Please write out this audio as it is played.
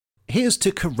Here's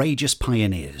to courageous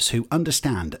pioneers who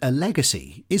understand a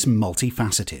legacy is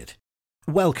multifaceted.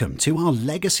 Welcome to our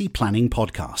Legacy Planning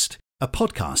Podcast, a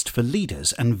podcast for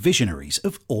leaders and visionaries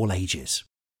of all ages.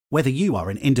 Whether you are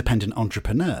an independent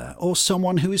entrepreneur or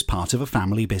someone who is part of a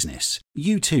family business,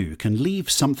 you too can leave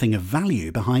something of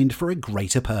value behind for a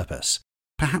greater purpose.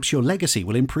 Perhaps your legacy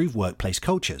will improve workplace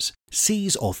cultures,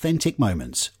 seize authentic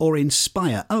moments, or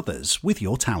inspire others with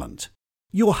your talent.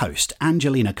 Your host,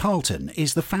 Angelina Carlton,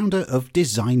 is the founder of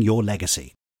Design Your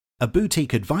Legacy, a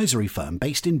boutique advisory firm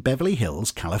based in Beverly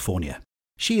Hills, California.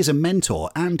 She is a mentor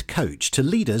and coach to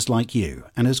leaders like you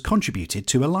and has contributed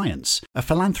to Alliance, a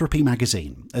philanthropy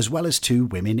magazine, as well as to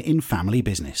Women in Family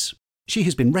Business. She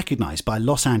has been recognized by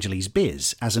Los Angeles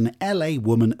Biz as an LA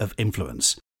Woman of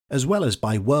Influence, as well as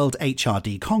by World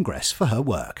HRD Congress for her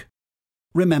work.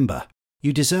 Remember,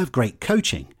 you deserve great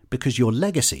coaching because your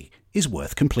legacy is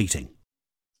worth completing.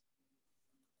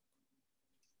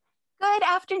 Good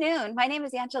afternoon. My name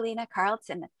is Angelina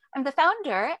Carlton. I'm the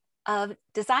founder of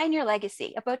Design Your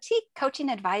Legacy, a boutique coaching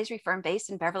advisory firm based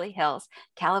in Beverly Hills,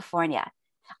 California.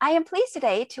 I am pleased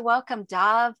today to welcome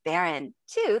Dov Baron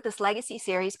to this Legacy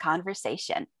Series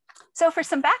conversation. So for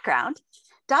some background,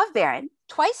 Dov Baron,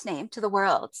 twice named to the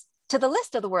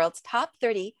list of the world's top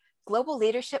 30 global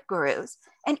leadership gurus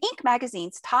and Inc.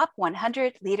 magazine's top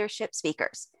 100 leadership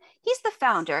speakers. He's the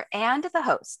founder and the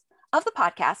host of the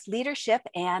podcast Leadership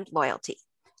and Loyalty,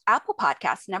 Apple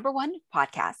Podcasts' #1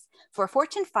 podcast for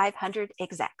Fortune 500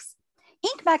 execs.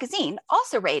 Inc. magazine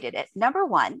also rated it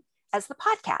 #1 as the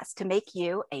podcast to make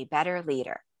you a better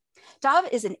leader. Dov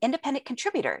is an independent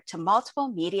contributor to multiple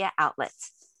media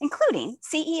outlets, including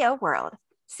CEO World,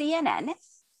 CNN,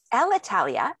 Elle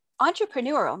Italia,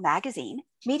 Entrepreneurial Magazine,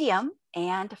 Medium,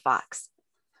 and Fox.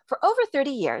 For over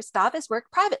 30 years, Dov has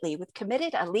worked privately with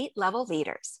committed elite-level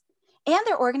leaders and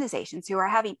their organizations who are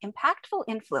having impactful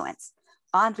influence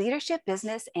on leadership,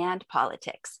 business, and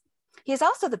politics. He is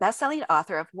also the best-selling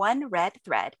author of One Red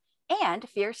Thread and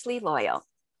Fiercely Loyal: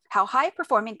 How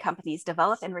High-Performing Companies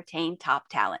Develop and Retain Top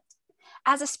Talent.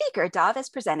 As a speaker, Dov has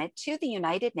presented to the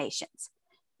United Nations,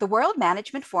 the World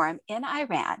Management Forum in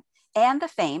Iran, and the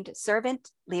famed Servant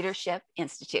Leadership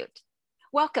Institute.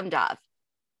 Welcome, Dov.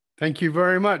 Thank you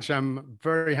very much. I'm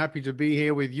very happy to be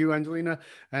here with you, Angelina,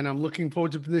 and I'm looking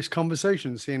forward to this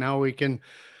conversation, seeing how we can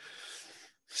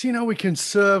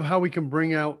serve, how we can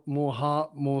bring out more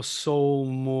heart, more soul,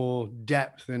 more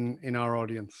depth in our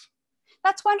audience.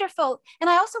 That's wonderful.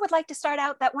 And I also would like to start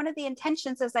out that one of the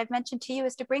intentions, as I've mentioned to you,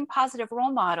 is to bring positive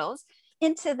role models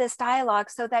into this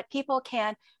dialogue so that people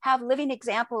can have living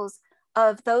examples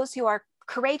of those who are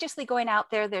courageously going out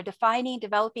there. They're defining,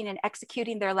 developing, and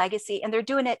executing their legacy, and they're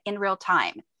doing it in real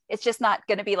time. It's just not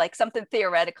going to be like something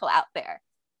theoretical out there.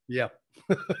 Yeah,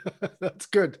 that's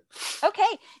good.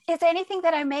 Okay. Is there anything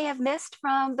that I may have missed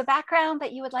from the background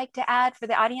that you would like to add for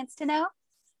the audience to know?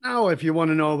 Now, if you want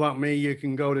to know about me, you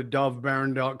can go to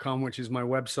dovbaron.com, which is my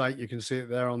website. You can see it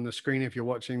there on the screen if you're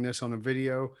watching this on a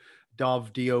video.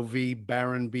 Dov, D-O-V,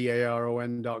 Baron,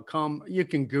 B-A-R-O-N.com. You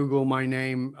can Google my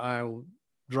name. I'll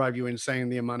drive you insane,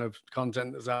 the amount of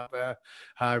content that's out there.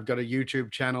 I've got a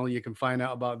YouTube channel. You can find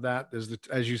out about that.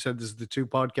 As you said, there's the 2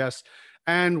 podcasts.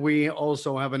 And we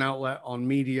also have an outlet on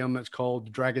Medium. It's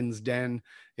called Dragon's Den.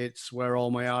 It's where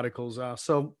all my articles are.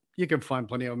 So you can find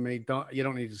plenty of me. You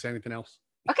don't need to say anything else.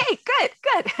 Okay,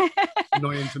 good.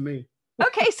 Annoying to me.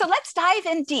 Okay, so let's dive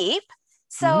in deep.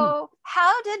 So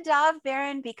how did Dov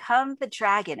Baron become the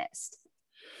Dragonist?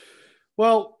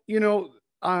 Well,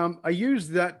 I use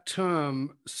that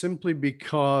term simply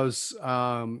because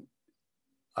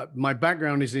my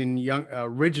background is in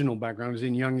original background is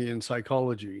in Jungian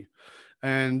psychology.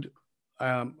 And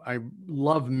I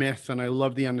love myth, and I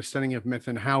love the understanding of myth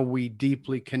and how we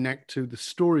deeply connect to the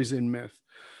stories in myth.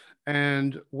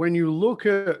 And when you look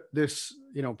at this,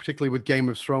 particularly with Game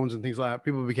of Thrones and things like that,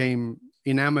 people became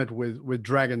enamored with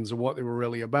dragons and what they were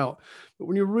really about. But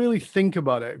when you really think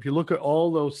about it, if you look at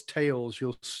all those tales,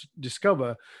 you'll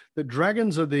discover that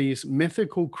dragons are these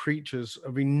mythical creatures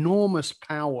of enormous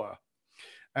power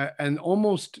and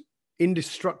almost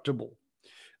indestructible.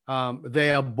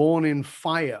 They are born in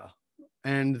fire,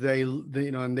 and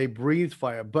they breathe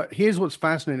fire. But here's what's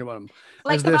fascinating about them.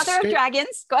 Like the mother of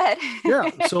dragons. Go ahead. Yeah.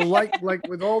 So like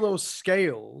with all those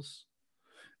scales,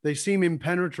 they seem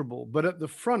impenetrable. But at the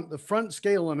front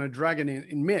scale on a dragon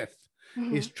in myth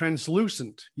is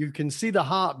translucent. You can see the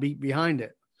heartbeat behind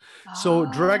it. So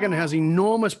dragon has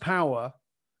enormous power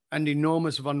and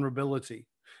enormous vulnerability.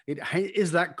 It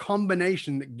is that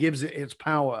combination that gives it its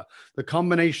power, the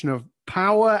combination of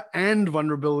power and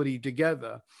vulnerability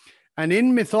together. And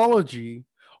in mythology,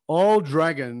 all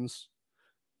dragons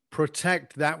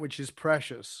protect that which is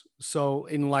precious. So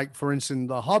in, like, for instance,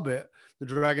 The Hobbit, the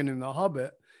dragon in The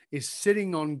Hobbit is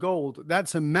sitting on gold.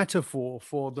 That's a metaphor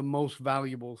for the most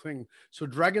valuable thing. So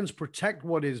dragons protect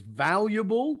what is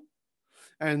valuable,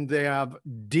 and they have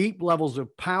deep levels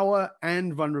of power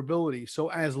and vulnerability. So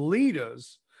as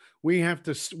leaders, we have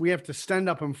to stand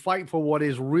up and fight for what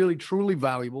is really truly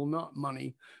valuable, not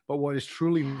money, but what is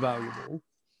truly valuable.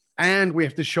 And we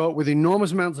have to show it with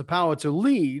enormous amounts of power to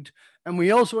lead. And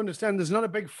we also understand there's not a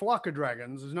big flock of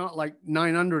dragons. There's not like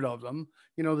 900 of them.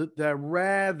 You know, that they're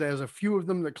rare. There's a few of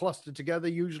them that cluster together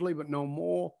usually, but no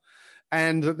more.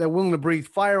 And that they're willing to breathe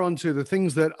fire onto the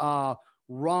things that are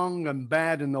wrong and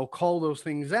bad, and they'll call those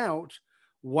things out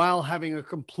while having a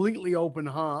completely open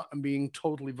heart and being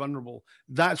totally vulnerable.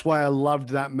 That's why I loved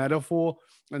that metaphor.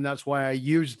 And that's why I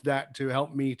used that to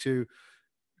help me to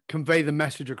convey the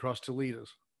message across to leaders.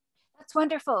 That's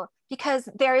wonderful, because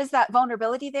there is that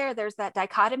vulnerability there. There's that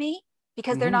dichotomy,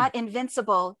 because they're not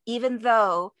invincible, even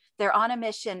though they're on a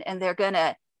mission and they're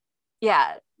gonna,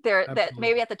 they're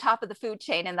maybe at the top of the food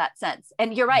chain in that sense.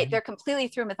 And you're right, they're completely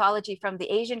through mythology, from the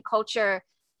Asian culture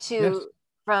to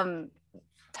from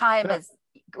time as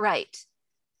right.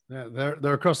 Yeah,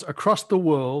 they're across the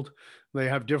world. They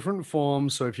have different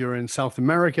forms. So if you're in South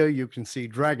America, you can see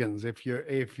dragons. If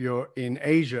you're in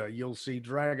Asia, you'll see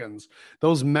dragons.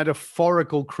 Those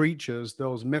metaphorical creatures,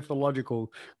 those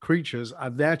mythological creatures, are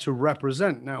there to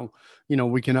represent. Now, you know,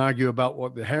 we can argue about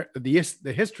what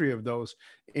the history of those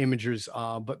images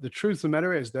are, but the truth of the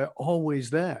matter is they're always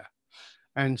there,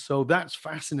 and so that's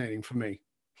fascinating for me.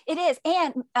 It is,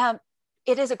 and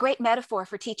it is a great metaphor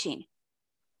for teaching.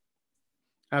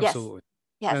 Absolutely.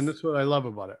 Yes. And that's what I love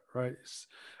about it, right? It's,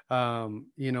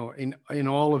 you know, in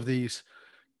all of these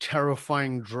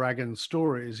terrifying dragon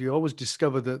stories, you always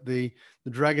discover that the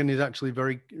dragon is actually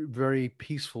very, very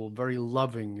peaceful, very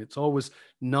loving. It's always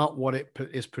not what it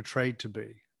is portrayed to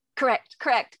be. Correct.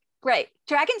 Great.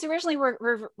 Dragons originally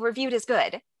were viewed as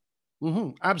good.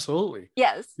 Absolutely.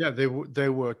 Yes. Yeah, they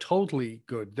were totally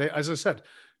good. As I said,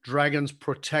 dragons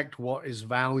protect what is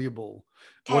valuable.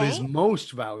 Okay. What is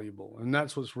most valuable, and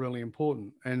that's what's really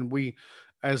important. And we,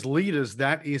 as leaders,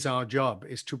 that is our job,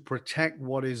 is to protect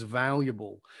what is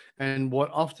valuable. And what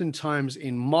oftentimes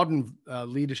in modern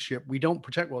leadership, we don't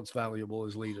protect what's valuable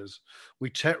as leaders.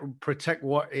 We protect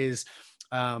what is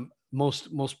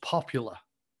most popular.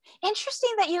 Interesting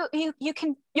that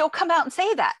you'll come out and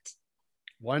say that.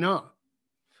 Why not?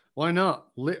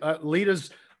 Leaders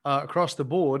across the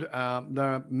board, there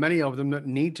are many of them that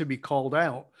need to be called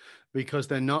out, because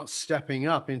they're not stepping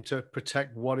up into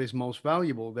protect what is most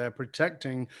valuable. They're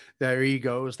protecting their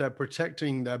egos. They're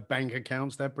protecting their bank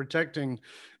accounts. They're protecting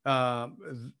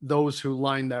those who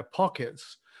line their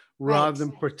pockets, rather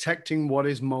than protecting what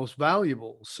is most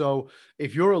valuable. So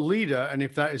if you're a leader, and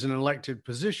if that is an elected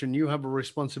position, you have a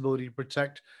responsibility to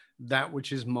protect that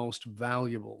which is most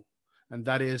valuable. And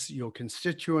that is your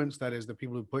constituents. That is the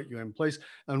people who put you in place,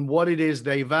 and what it is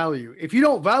they value. If you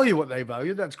don't value what they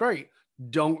value, that's great.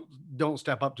 Don't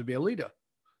step up to be a leader.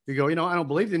 You go, you know, I don't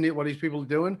believe in what these people are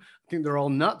doing. I think they're all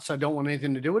nuts. I don't want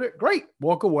anything to do with it. Great.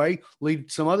 Walk away,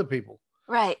 lead some other people.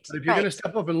 Right. But if you're going to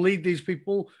step up and lead these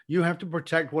people, you have to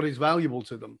protect what is valuable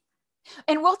to them.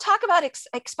 And we'll talk about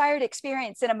expired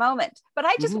experience in a moment. But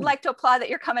I just would like to applaud that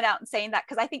you're coming out and saying that,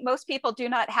 because I think most people do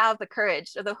not have the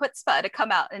courage or the chutzpah to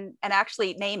come out and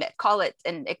actually name it, call it,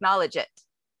 and acknowledge it.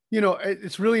 You know,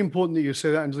 it's really important that you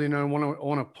say that, Angelina. I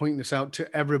want to point this out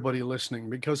to everybody listening,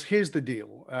 because here's the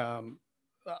deal.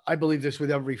 I believe this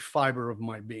with every fiber of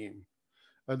my being.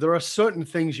 There are certain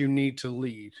things you need to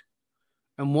lead,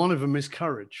 and one of them is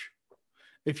courage.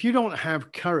 If you don't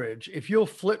have courage, if you're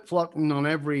flip-flopping on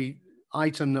every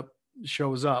item that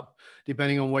shows up,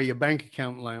 depending on where your bank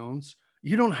account lands,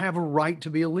 you don't have a right to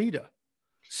be a leader.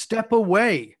 Step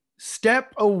away.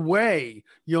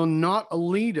 You're not a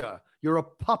leader. You're a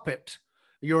puppet.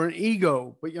 You're an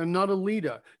ego, but you're not a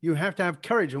leader. You have to have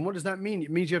courage. And what does that mean? It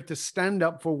means you have to stand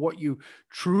up for what you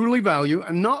truly value,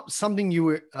 and not something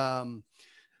you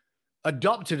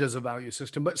adopted as a value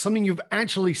system, but something you've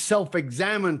actually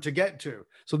self-examined to get to.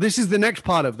 So this is the next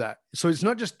part of that. So it's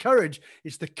not just courage,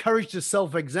 it's the courage to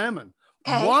self-examine.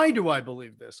 Okay. Why do I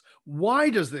believe this? Why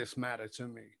does this matter to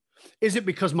me? Is it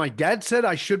because my dad said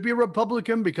I should be a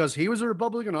Republican because he was a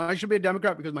Republican, or I should be a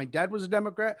Democrat because my dad was a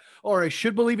Democrat, or I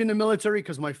should believe in the military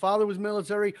because my father was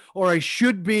military, or I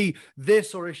should be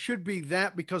this, or I should be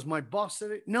that because my boss said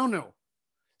it? No.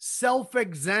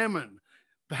 Self-examine.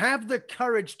 Have the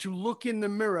courage to look in the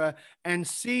mirror and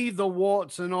see the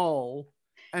warts and all,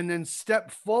 and then step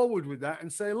forward with that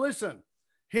and say, listen,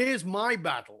 here's my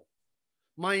battle.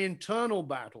 my internal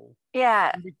battle.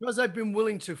 Yeah. And because I've been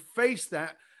willing to face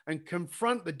that and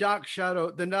confront the dark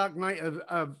shadow, the dark night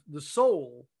of the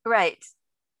soul, Right.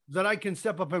 that I can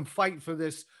step up and fight for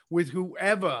this with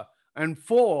whoever and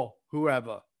for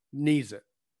whoever needs it.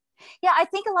 Yeah, I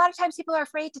think a lot of times people are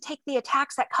afraid to take the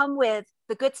attacks that come with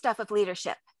the good stuff of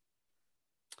leadership.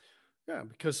 Yeah,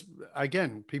 because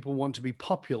again, people want to be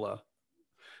popular.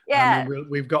 Yeah. I mean,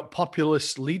 we've got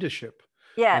populist leadership.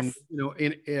 Yes. And, you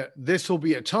know, this will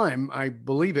be a time, I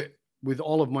believe it with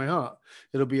all of my heart,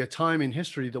 it'll be a time in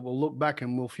history that we'll look back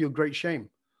and we'll feel great shame,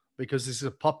 because this is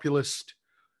a populist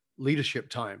leadership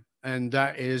time. And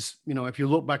that is, you know, if you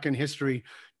look back in history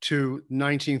to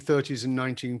 1930s and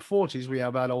 1940s, we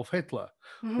have Adolf Hitler.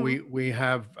 Mm-hmm. We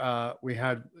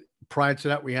had prior to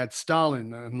that, we had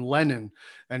Stalin and Lenin,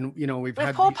 and you know we've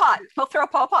had Pol Pot. We'll throw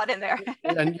Pol Pot in there.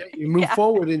 And you move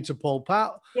forward into Pol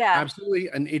Pot, yeah, absolutely,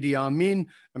 and Idi Amin.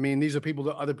 I mean, these are people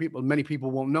that many people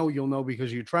won't know. You'll know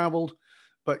because you traveled,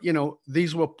 but you know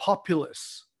these were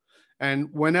populists. And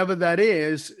whenever that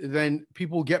is, then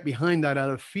people get behind that out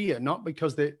of fear, not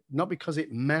because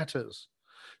it matters.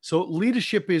 So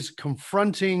leadership is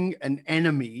confronting an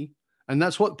enemy, and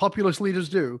that's what populist leaders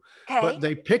do. Okay. But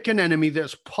they pick an enemy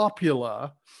that's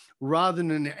popular rather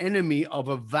than an enemy of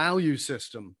a value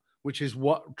system, which is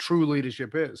what true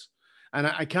leadership is. And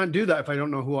I can't do that if I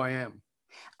don't know who I am.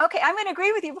 Okay, I'm going to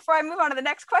agree with you before I move on to the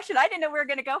next question. I didn't know we were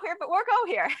going to go here, but we'll go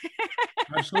here.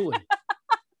 Absolutely.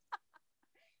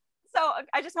 So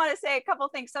I just want to say a couple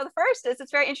of things. So the first is,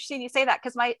 it's very interesting you say that,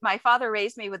 because my father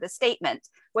raised me with a statement,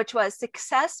 which was,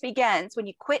 success begins when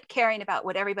you quit caring about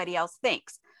what everybody else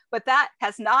thinks. But that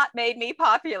has not made me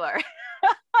popular.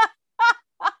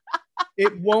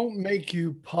 It won't make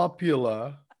you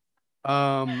popular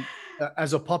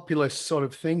as a populist sort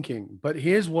of thinking. But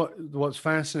here's what's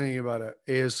fascinating about it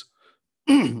is,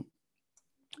 you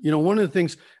know, one of the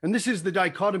things, and this is the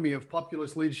dichotomy of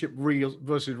populist leadership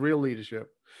versus real leadership,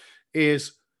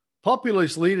 is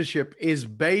populist leadership is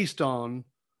based on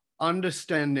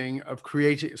understanding of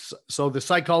creating. So the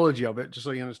psychology of it, just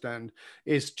so you understand,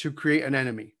 is to create an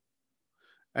enemy.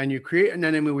 And you create an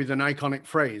enemy with an iconic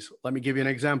phrase. Let me give you an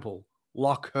example.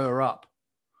 Lock her up,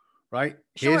 right?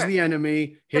 Sure. Here's the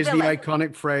enemy. Here's the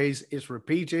iconic phrase. It's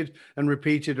repeated and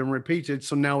repeated and repeated.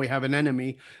 So now we have an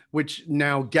enemy, which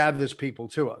now gathers people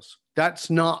to us. That's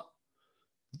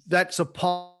a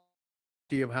part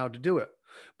of how to do it.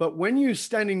 But when you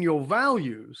stand in your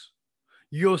values,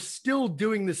 you're still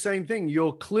doing the same thing.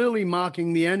 You're clearly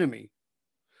marking the enemy.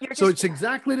 So it's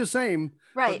exactly the same,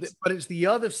 right? But it's the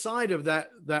other side of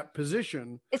that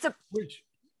position. It's a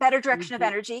better direction of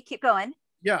energy. Keep going.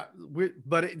 Yeah,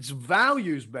 but it's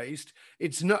values based.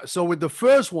 It's not. So with the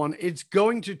first one, it's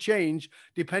going to change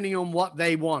depending on what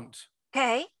they want.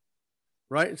 Okay.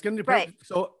 Right. It's going to depend. Right.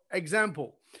 So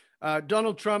example.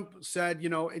 Donald Trump said, you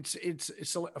know, it's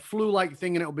a flu-like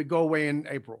thing and it'll go away in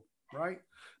April, right?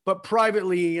 But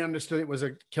privately, he understood it was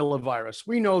a killer virus.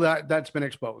 We know that that's been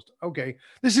exposed. Okay,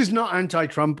 this is not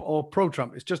anti-Trump or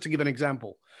pro-Trump. It's just to give an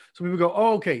example. So people go,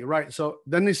 oh, okay, right. So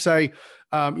then they say,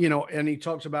 you know, and he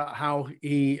talks about how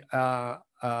he, what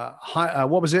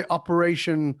was it?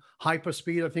 Operation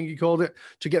Hyperspeed, I think he called it,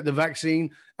 to get the vaccine.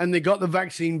 And they got the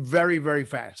vaccine very, very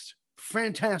fast.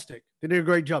 Fantastic. They did a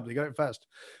great job. They got it fast.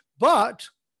 But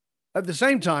at the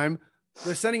same time,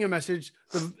 they're sending a message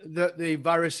that the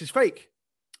virus is fake.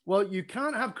 Well, you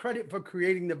can't have credit for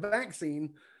creating the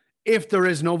vaccine if there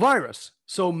is no virus.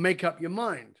 So make up your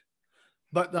mind.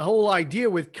 But the whole idea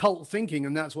with cult thinking,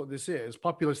 and that's what this is,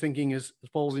 populist thinking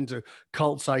falls into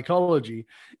cult psychology,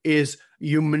 is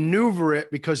you maneuver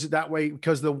it because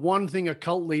the one thing a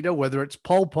cult leader, whether it's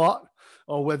Pol Pot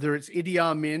or whether it's Idi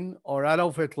Amin or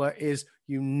Adolf Hitler, is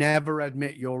you never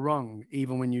admit you're wrong,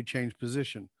 even when you change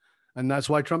position. And that's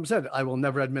why Trump said, I will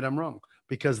never admit I'm wrong,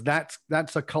 because that's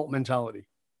a cult mentality.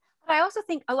 But I also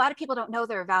think a lot of people don't know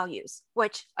their values,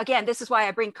 which, again, this is why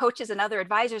I bring coaches and other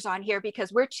advisors on here,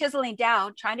 because we're chiseling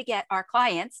down, trying to get our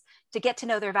clients to get to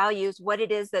know their values, what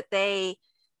it is that they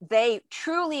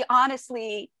truly,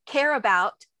 honestly care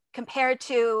about compared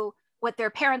to what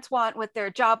their parents want, what their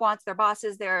job wants, their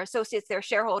bosses, their associates, their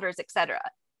shareholders, et cetera.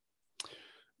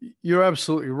 You're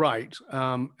absolutely right.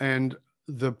 And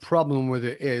the problem with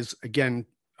it is, again,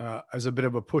 as a bit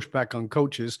of a pushback on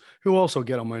coaches who also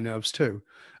get on my nerves too.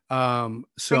 So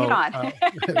bring it on.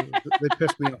 They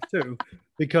piss me off too,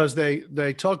 because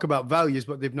they talk about values,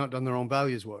 but they've not done their own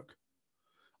values work.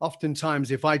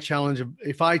 Oftentimes, I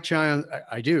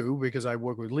do, because I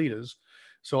work with leaders.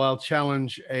 So I'll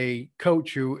challenge a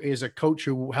coach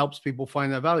who helps people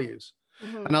find their values.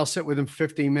 Mm-hmm. And I'll sit with them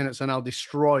 15 minutes and I'll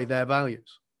destroy their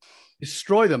values.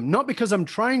 Destroy them, not because I'm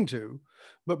trying to,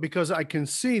 but because I can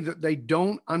see that they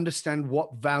don't understand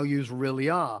what values really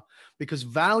are, because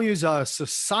values are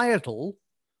societal.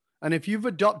 And if you've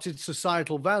adopted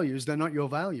societal values, they're not your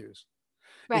values.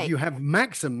 If Right. you have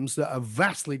maxims that are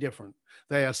vastly different,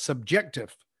 they are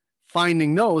subjective.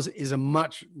 Finding those is a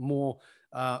much more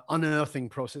unearthing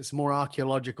process, more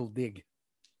archaeological dig.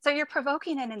 So you're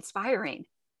provoking and inspiring.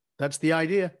 That's the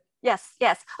idea. Yes,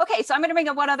 yes. Okay, so I'm going to bring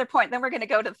up one other point, then we're going to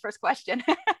go to the first question.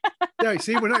 Yeah,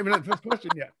 see, we're not even at the first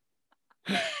question yet.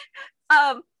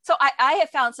 So I have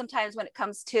found sometimes when it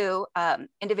comes to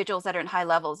individuals that are in high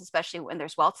levels, especially when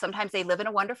there's wealth, sometimes they live in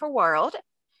a wonderful world,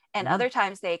 and other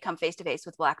times they come face to face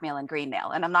with blackmail and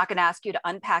greenmail. And I'm not going to ask you to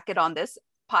unpack it on this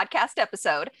podcast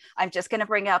episode. I'm just going to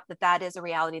bring up that that is a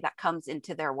reality that comes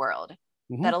into their world,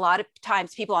 that a lot of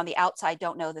times people on the outside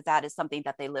don't know that that is something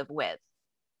that they live with.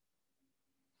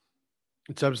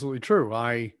 It's absolutely true.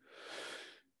 I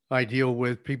deal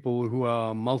with people who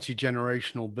are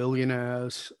multi-generational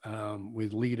billionaires,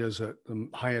 with leaders at the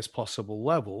highest possible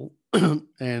level.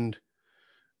 And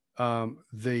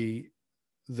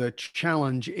the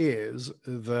challenge is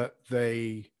that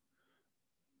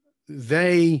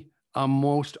they are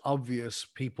most obvious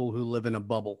people who live in a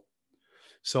bubble.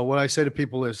 So what I say to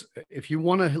people is, if you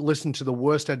want to listen to the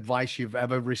worst advice you've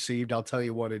ever received, I'll tell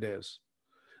you what it is.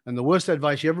 And the worst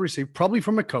advice you ever received, probably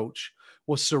from a coach,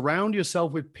 was surround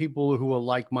yourself with people who are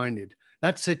like-minded.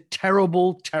 That's a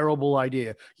terrible, terrible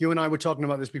idea. You and I were talking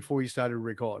about this before you started to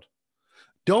record.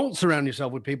 Don't surround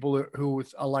yourself with people who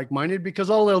are like-minded, because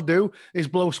all they'll do is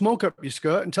blow smoke up your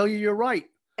skirt and tell you you're right.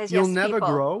 You'll never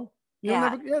grow.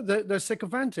 They're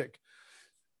sycophantic.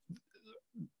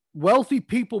 Wealthy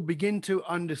people begin to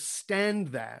understand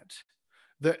that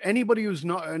anybody who's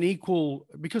not an equal,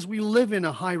 because we live in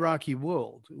a hierarchy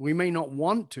world. We may not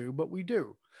want to, but we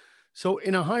do. So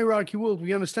in a hierarchy world,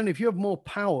 we understand if you have more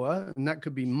power, and that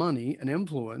could be money and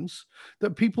influence,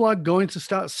 that people are going to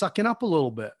start sucking up a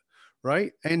little bit,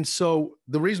 right? And so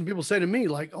the reason people say to me,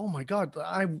 like, oh my God,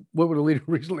 I worked with a leader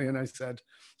recently, and I said,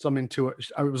 so I'm into it.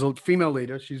 I was a female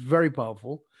leader. She's very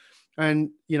powerful.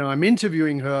 And, I'm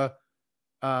interviewing her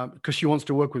because she wants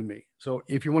to work with me. So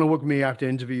if you want to work with me after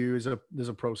interview, there's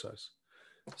a process.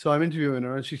 So I'm interviewing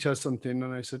her, and she says something,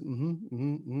 and I said,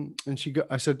 and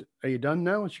I said, are you done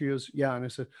now? And she goes, yeah. And I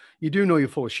said, you do know you're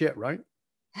full of shit, right?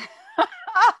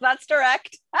 That's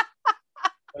direct.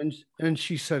 and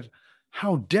she said,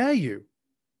 how dare you?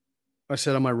 I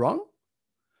said, am I wrong?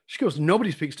 She goes,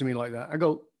 nobody speaks to me like that. I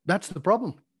go, that's the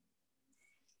problem.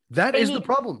 That is the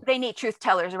problem. They need truth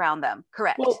tellers around them.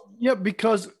 Correct. Well, yeah,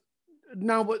 because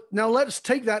now let's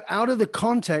take that out of the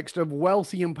context of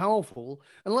wealthy and powerful,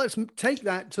 and let's take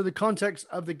that to the context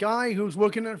of the guy who's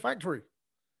working in a factory.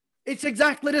 It's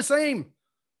exactly the same.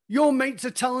 Your mates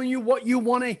are telling you what you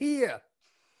want to hear.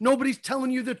 Nobody's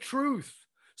telling you the truth.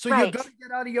 So you've got to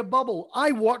get out of your bubble.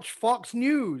 I watch Fox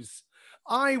News.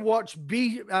 I watch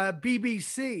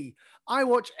BBC. I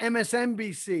watch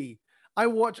MSNBC. I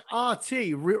watch RT,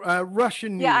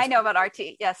 Russian news. Yeah, I know about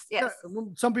RT. Yes, yes. Yeah,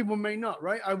 some people may not,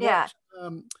 right? I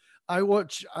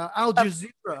watch Al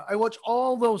Jazeera. I watch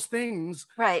all those things.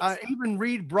 Right. I even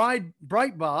read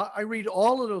Breitbart. I read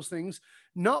all of those things,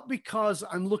 not because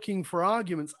I'm looking for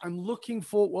arguments. I'm looking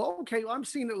for, I'm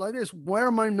seeing it like this. Where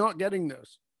am I not getting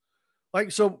this?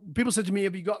 Like, so people said to me,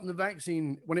 have you gotten the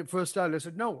vaccine when it first started? I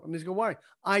said, no. And they go, why?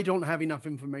 I don't have enough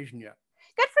information yet.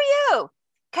 Good for you.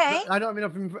 Okay. I don't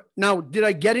have enough. Now, did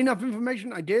I get enough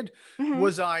information? I did.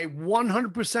 Was I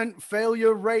 100%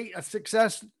 failure rate a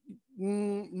success?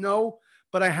 No,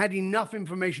 but I had enough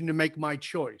information to make my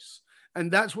choice.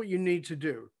 And that's what you need to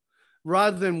do.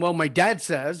 Rather than, well, my dad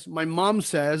says, my mom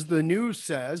says, the news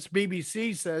says,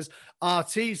 BBC says,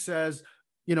 RT says,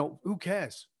 who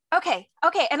cares? Okay.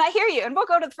 And I hear you. And we'll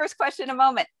go to the first question in a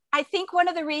moment. I think one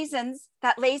of the reasons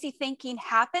that lazy thinking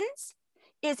happens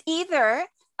is either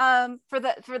for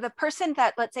the person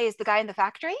that, let's say, is the guy in the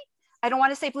factory. I don't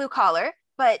want to say blue collar,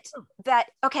 but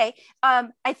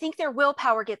I think their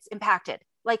willpower gets impacted.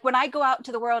 Like when I go out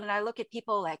into the world and I look at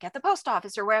people like at the post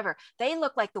office or wherever, they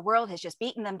look like the world has just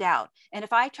beaten them down. And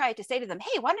if I try to say to them,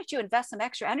 hey, why don't you invest some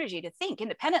extra energy to think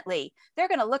independently? They're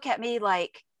going to look at me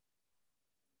like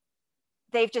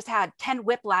they've just had 10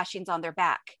 whiplashings on their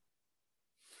back.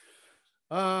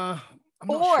 I'm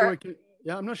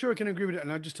not sure I can agree with it.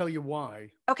 And I'll just tell you why.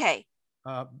 Okay.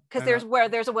 Because where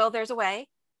there's a will, there's a way.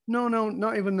 No,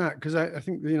 not even that. Because I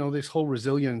think, this whole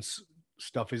resilience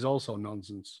stuff is also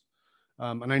nonsense.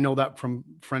 And I know that from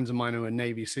friends of mine who are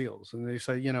Navy SEALs. And they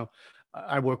say,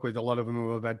 I work with a lot of them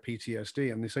who have had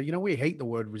PTSD. And they say, we hate the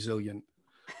word resilient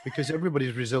because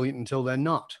everybody's resilient until they're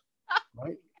not.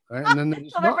 Right? And then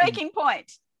they're breaking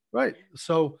point. Right.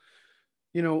 So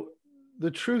You know,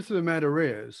 the truth of the matter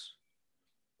is,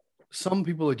 some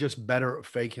people are just better at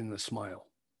faking the smile.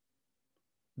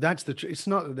 That's the truth. It's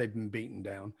not that they've been beaten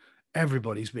down.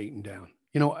 Everybody's beaten down.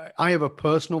 You know, I have a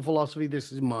personal philosophy.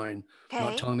 This is mine, not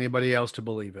Okay. telling anybody else to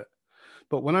believe it.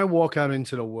 But when I walk out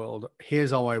into the world,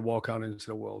 here's how I walk out into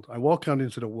the world. I walk out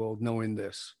into the world knowing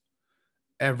this.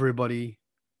 Everybody,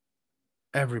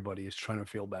 everybody is trying to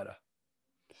feel better.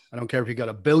 I don't care if you got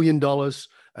 $1 billion.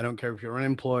 I don't care if you're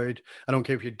unemployed. I don't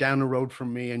care if you're down the road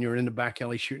from me and you're in the back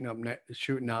alley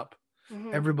shooting up.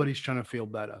 Hmm. Everybody's trying to feel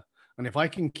better. And if I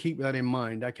can keep that in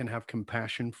mind, I can have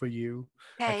compassion for you.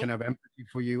 I can Okay. have empathy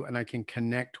for you, and I can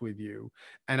connect with you,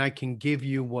 and I can give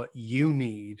you what you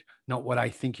need, not what I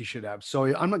think you should have. So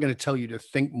I'm not going to tell you to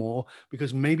think more,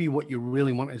 because maybe what you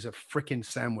really want is a freaking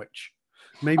sandwich.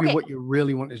 Maybe Okay. what you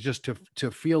really want is just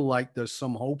to feel like there's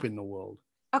some hope in the world.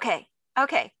 Okay.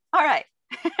 Okay. All right.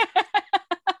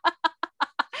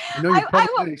 I know you I probably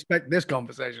will. didn't expect this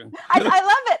conversation. I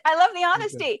love it. I love the Okay.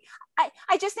 honesty.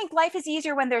 I just think life is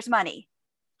easier when there's money.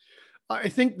 I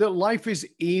think that life is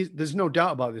easy. There's no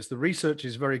doubt about this. The research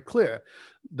is very clear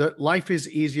that life is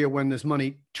easier when there's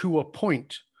money to a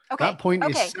point. That Okay. point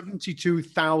is Okay.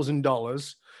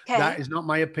 $72,000. That Okay. is not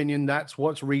my opinion. That's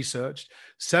what's researched.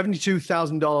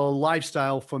 $72,000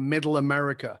 lifestyle for middle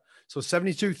America. So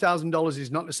 $72,000 is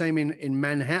not the same in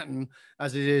Manhattan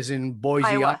as it is in Boise,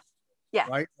 Iowa. Yeah.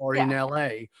 right? Or in Yeah.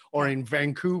 LA or Okay. in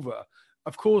Vancouver.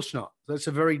 Of course not. That's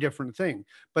a very different thing,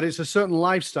 but it's a certain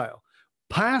lifestyle.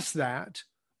 Past that,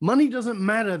 money doesn't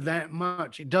matter that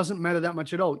much. It doesn't matter that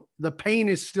much at all. The pain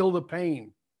is still the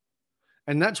pain.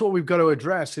 And that's what we've got to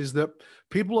address, is that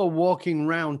people are walking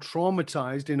around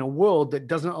traumatized in a world that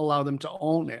doesn't allow them to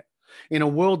own it, in a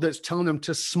world that's telling them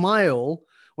to smile.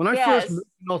 When I first moved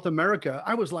Yes. to North America,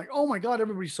 I was like, oh my God,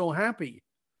 everybody's so happy.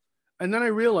 And then I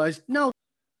realized, no,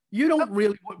 you Oh, don't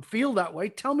really feel that way.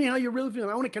 Tell me how you really feel.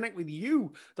 I want to connect with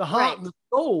you, the heart right. and the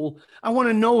soul. I want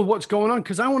to know what's going on,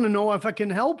 because I want to know if I can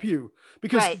help you.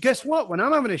 Because Right. guess what? When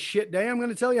I'm having a shit day, I'm going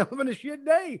to tell you I'm having a shit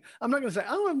day. I'm not going to say,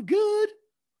 oh, I'm good,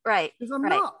 Right. because I'm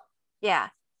Right. not. Yeah.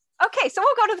 Okay. So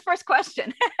we'll go to the first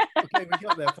question. Okay, we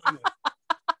got there finally.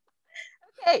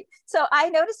 Okay. So I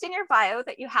noticed in your bio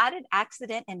that you had an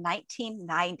accident in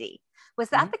 1990. Was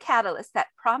that Mhm. the catalyst that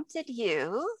prompted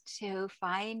you to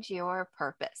find your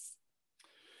purpose?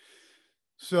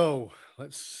 So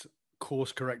let's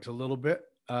course correct a little bit.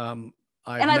 I've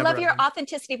And I never love had your an,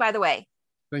 authenticity, by the way.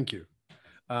 thank you.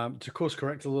 To course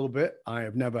correct a little bit, I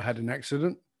have never had an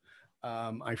accident.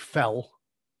 I fell.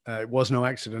 It was no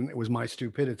accident. It was my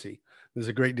stupidity. There's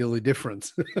a great deal of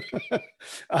difference.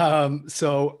 Yeah,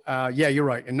 you're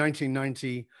right. In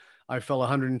 1990, I fell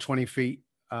 120 feet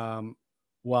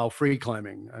while free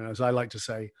climbing. And as I like to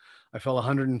say, I fell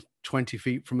 120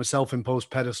 feet from a self-imposed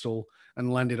pedestal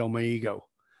and landed on my ego.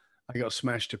 I got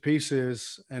smashed to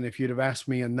pieces. And if you'd have asked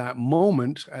me in that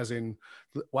moment, as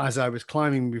I was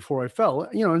climbing before I fell,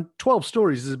 12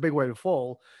 stories is a big way to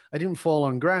fall. I didn't fall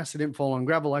on grass. I didn't fall on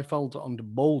gravel. I fell onto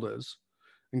boulders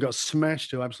and got smashed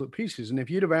to absolute pieces. And if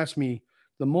you'd have asked me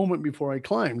the moment before I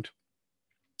climbed,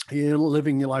 you're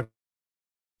living your life,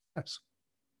 yes,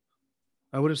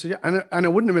 I would have said, yeah. And I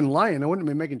wouldn't have been lying. I wouldn't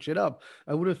have been making shit up.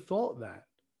 I would have thought that.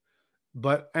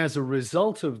 But as a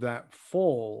result of that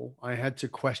fall, I had to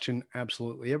question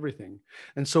absolutely everything.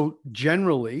 And so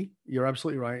generally, you're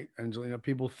absolutely right, Angelina.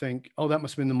 People think, oh, that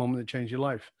must have been the moment that changed your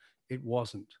life. It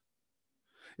wasn't.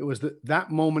 It was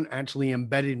that moment actually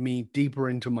embedded me deeper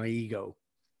into my ego.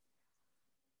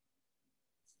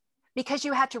 Because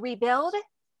you had to rebuild?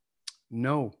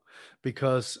 No,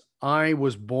 because I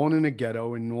was born in a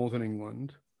ghetto in Northern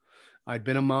England. I'd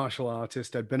been a martial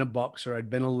artist. I'd been a boxer. I'd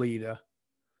been a leader.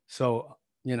 So,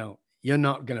 you're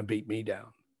not going to beat me down.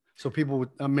 So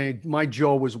my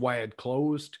jaw was wired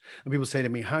closed, and people say to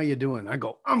me, how you doing? I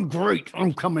go, I'm great.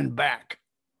 I'm coming back.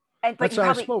 But That's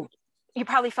how I spoke. you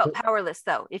probably felt powerless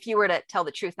though, if you were to tell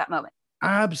the truth that moment.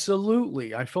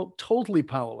 Absolutely. I felt totally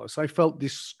powerless. I felt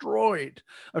destroyed.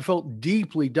 I felt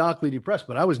deeply, darkly depressed,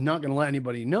 but I was not going to let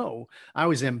anybody know. I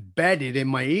was embedded in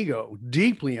my ego,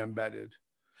 deeply embedded.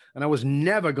 And I was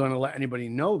never going to let anybody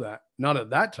know that, not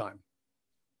at that time.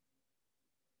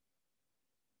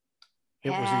 It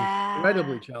was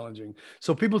incredibly Yeah. challenging.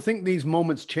 So people think these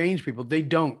moments change people. They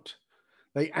don't.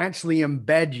 They actually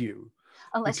embed you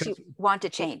Unless you because, want to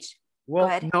change. Go well,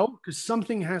 ahead. no, because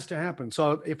something has to happen.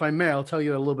 So if I may, I'll tell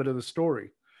you a little bit of the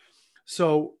story.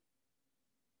 So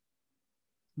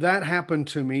that happened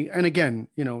to me. And again,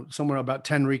 somewhere about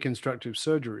 10 reconstructive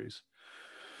surgeries.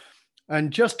 And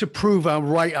just to prove how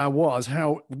right I was,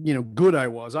 how, good I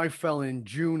was, I fell in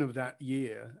June of that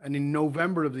year. And in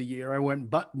November of the year, I went,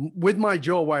 but with my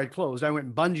jaw wide closed, I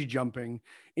went bungee jumping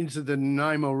into the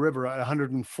Nanaimo River at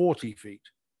 140 feet.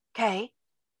 Okay.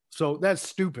 So that's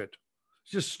stupid.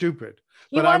 It's just stupid.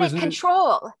 You But wanted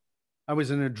control. I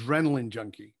was an adrenaline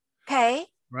junkie. Okay.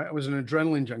 Right. I was an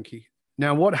adrenaline junkie.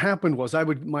 Now, what happened was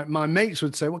my mates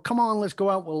would say, well, come on, let's go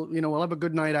out. We'll have a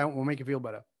good night out. We'll make you feel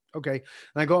better. Okay.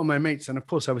 And I got with my mates, and of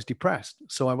course I was depressed.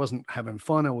 So I wasn't having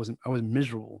fun. I was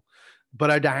miserable,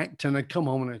 but I'd act and I'd come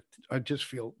home and I'd just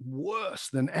feel worse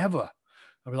than ever.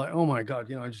 I'd be like, oh my God,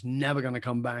 I'm just never going to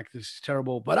come back. This is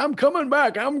terrible, but I'm coming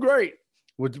back. I'm great.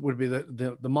 Would be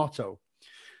the motto.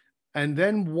 And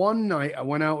then one night I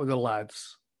went out with the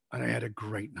lads and I had a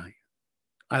great night.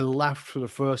 I laughed for the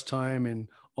first time in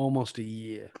almost a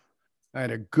year. I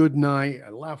had a good night. I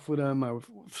laughed with them. I was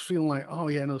feeling like, oh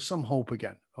yeah, there's some hope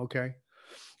again. Okay.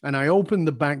 And I opened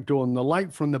the back door, and the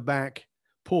light from the back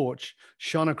porch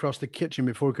shone across the kitchen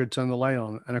before we could turn the light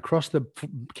on. And across the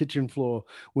kitchen floor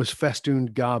was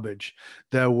festooned garbage.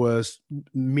 There was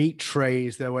meat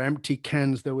trays. There were empty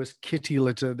cans. There was kitty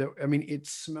litter. It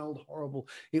smelled horrible.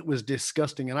 It was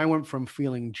disgusting. And I went from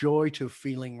feeling joy to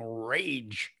feeling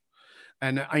rage.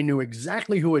 And I knew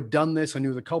exactly who had done this. I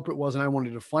knew the culprit was, and I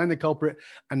wanted to find the culprit,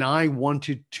 and I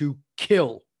wanted to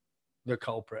kill the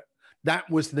culprit. That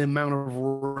was the amount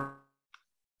of.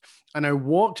 And I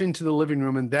walked into the living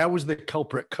room, and there was the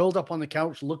culprit curled up on the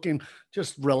couch, looking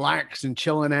just relaxed and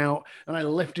chilling out. And I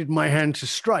lifted my hand to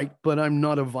strike, but I'm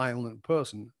not a violent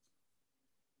person.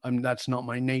 That's not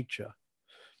my nature.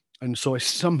 And so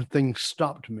something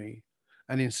stopped me.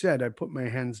 And instead, I put my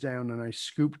hands down and I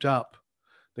scooped up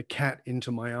the cat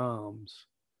into my arms,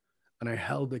 and I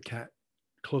held the cat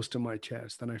close to my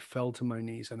chest, and I fell to my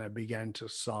knees and I began to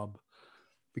sob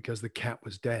because the cat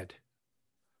was dead.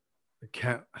 The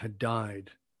cat had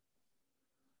died.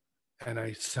 And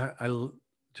I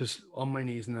just on my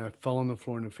knees, and I fell on the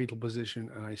floor in a fetal position,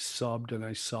 and I sobbed,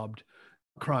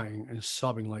 crying and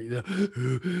sobbing like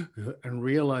that, and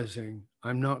realizing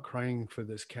I'm not crying for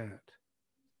this cat.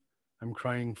 I'm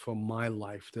crying for my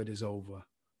life that is over.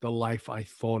 The life I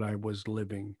thought I was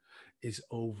living is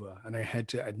over. And I had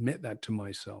to admit that to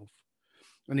myself.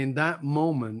 And in that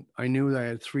moment, I knew that I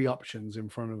had three options in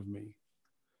front of me.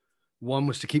 One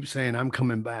was to keep saying, I'm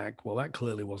coming back. Well, that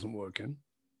clearly wasn't working.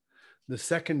 The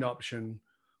second option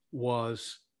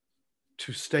was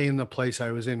to stay in the place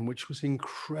I was in, which was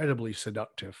incredibly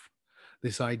seductive.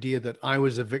 This idea that I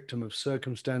was a victim of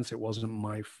circumstance. It wasn't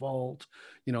my fault.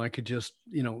 I could just,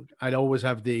 I'd always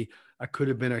have I could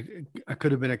have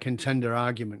been a contender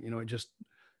argument,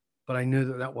 but I knew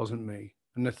that wasn't me.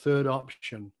 And the third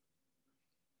option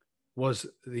was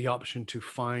the option to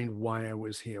find why I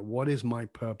was here. What is my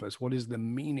purpose? What is the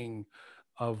meaning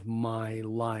of my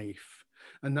life?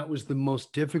 And that was the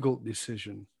most difficult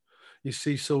decision. You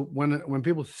see, so when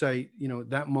people say,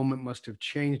 that moment must have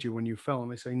changed you when you fell,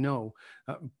 and they say, no,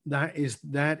 that is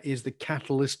the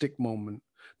catalytic moment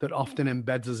that often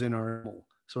embeds us in our normal.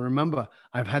 So remember,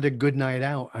 I've had a good night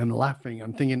out. I'm laughing.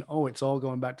 I'm thinking, oh, it's all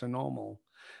going back to normal.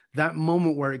 That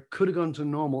moment where it could have gone to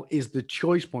normal is the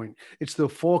choice point. It's the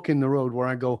fork in the road where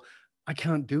I go, I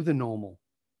can't do the normal.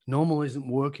 Normal isn't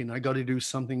working. I got to do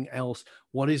something else.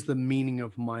 What is the meaning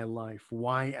of my life?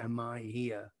 Why am I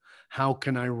here? How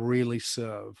can I really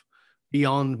serve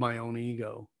beyond my own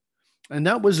ego? And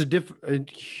that was a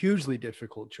hugely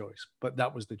difficult choice, but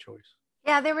that was the choice.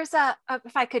 Yeah, there was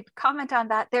if I could comment on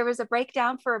that, there was a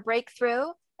breakdown for a breakthrough.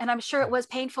 And I'm sure it was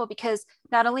painful because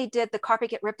not only did the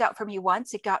carpet get ripped out from you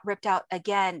once, it got ripped out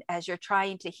again as you're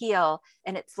trying to heal.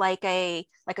 And it's like a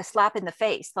slap in the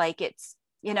face. Like it's,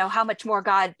 how much more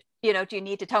God, do you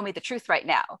need to tell me the truth right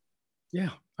now? Yeah.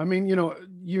 I mean,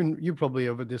 you probably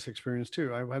have this experience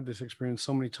too. I've had this experience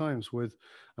so many times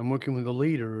I'm working with a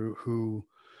leader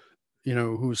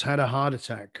who's had a heart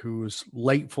attack, who's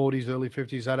late 40s, early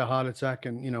 50s, had a heart attack,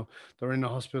 and, they're in the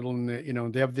hospital, and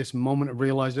they have this moment of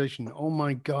realization. Oh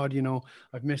my God,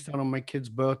 I've missed out on my kids'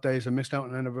 birthdays. I missed out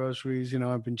on anniversaries.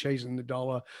 I've been chasing the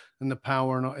dollar and the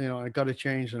power, and, I got to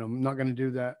change, and I'm not going to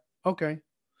do that. Okay.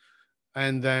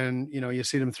 And then, you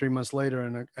see them 3 months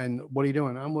later, and what are you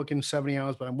doing? I'm working 70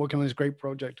 hours, but I'm working on this great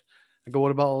project. I go,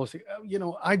 what about all this?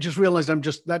 I just realized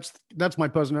that's my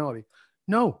personality.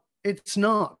 No, it's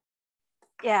not.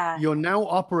 Yeah. You're now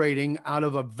operating out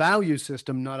of a value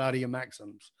system, not out of your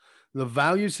maxims. The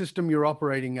value system you're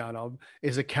operating out of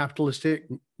is a capitalistic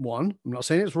one. I'm not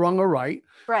saying it's wrong or right,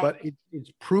 but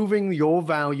it's proving your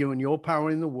value and your power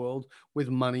in the world with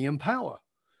money and power.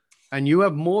 And you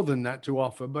have more than that to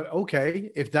offer. But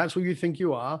okay, if that's what you think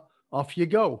you are, off you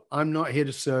go. I'm not here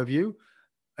to serve you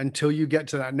until you get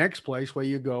to that next place where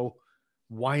you go,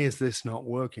 why is this not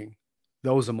working?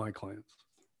 Those are my clients.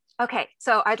 Okay,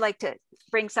 so I'd like to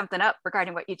bring something up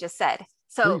regarding what you just said.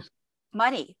 So Please.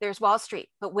 money, there's Wall Street,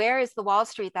 but where is the Wall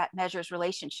Street that measures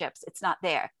relationships? It's not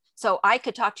there. So I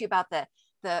could talk to you about the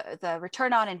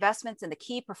return on investments and the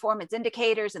key performance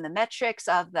indicators and the metrics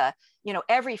of the,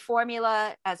 every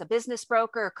formula as a business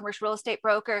broker or commercial real estate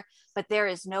broker, but there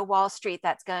is no Wall Street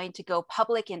that's going to go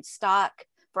public in stock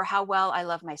for how well I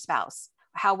love my spouse,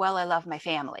 how well I love my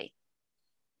family.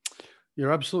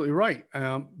 You're absolutely right.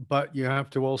 But you have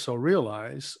to also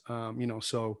realize,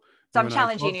 So I'm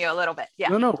challenging you a little bit. Yeah.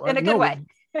 No, in a good way.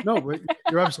 No,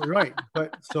 you're absolutely right.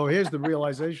 But so here's the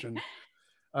realization.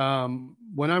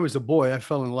 When I was a boy, I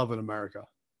fell in love with America.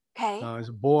 Okay. I was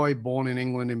a boy born in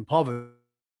England in poverty,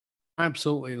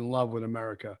 absolutely in love with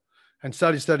America, and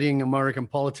started studying American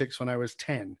politics when I was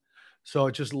 10. So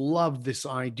I just loved this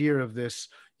idea of this,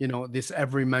 this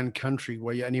everyman country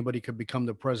where anybody could become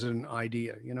the president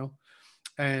idea,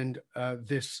 and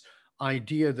this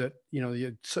idea that, you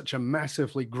had such a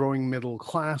massively growing middle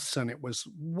class, and it was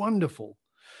wonderful.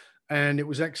 And it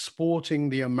was exporting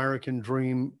the American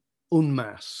dream en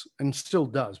masse, and still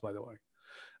does, by the way.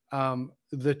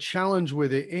 The challenge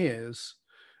with it is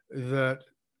that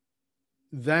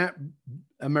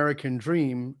American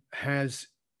dream has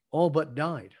all but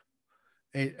died.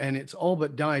 And it's all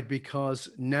but died because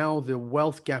now the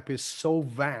wealth gap is so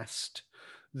vast.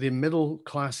 The middle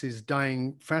class is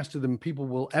dying faster than people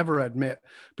will ever admit.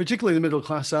 Particularly the middle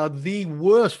class are the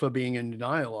worst for being in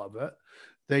denial of it.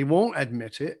 They won't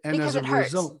admit it. And because as a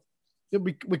result,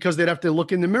 because they'd have to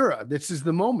look in the mirror. This is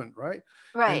the moment, right?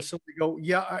 Right. And so they go,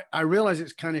 yeah, I realize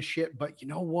it's kind of shit, but you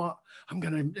know what? I'm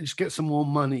going to just get some more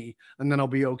money and then I'll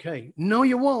be okay. No,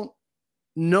 you won't.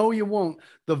 No, you won't.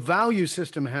 The value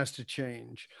system has to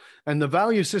change. And the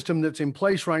value system that's in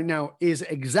place right now is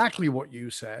exactly what you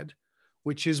said,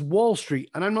 which is Wall Street.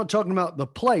 And I'm not talking about the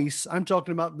place. I'm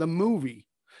talking about the movie.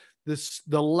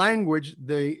 The language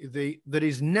that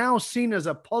is now seen as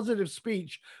a positive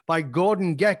speech by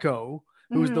Gordon Gekko,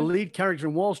 who is the lead character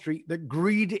in Wall Street, that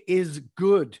greed is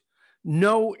good.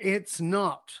 No, it's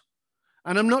not.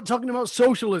 And I'm not talking about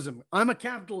socialism. I'm a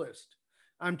capitalist.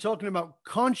 I'm talking about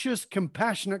conscious,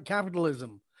 compassionate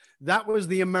capitalism. That was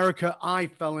the America I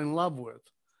fell in love with.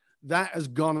 That has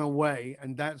gone away,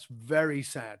 and that's very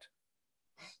sad.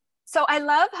 So I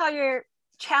love how you're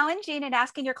challenging and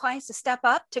asking your clients to step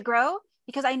up, to grow,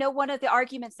 because I know one of the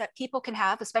arguments that people can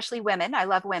have, especially women, I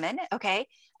love women, okay,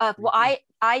 well,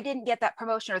 I didn't get that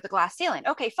promotion or the glass ceiling.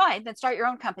 Okay, fine, then start your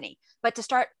own company. But to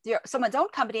start someone's own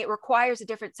company, it requires a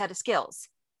different set of skills.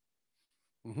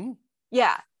 Mm-hmm.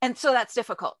 Yeah, and so that's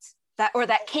difficult. That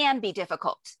can be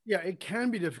difficult. Yeah, it can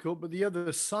be difficult, but the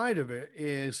other side of it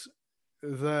is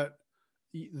that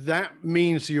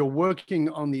means you're working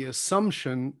on the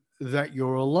assumption that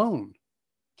you're alone.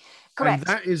 Correct. And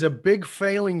that is a big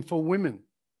failing for women,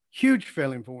 huge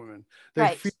failing for women.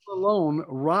 They feel alone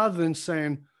rather than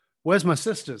saying, where's my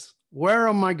sisters? Where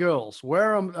are my girls?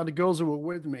 Where are the girls who are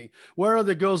with me? Where are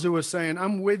the girls who are saying,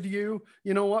 I'm with you?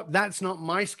 You know what? That's not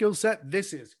my skill set.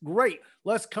 This is great.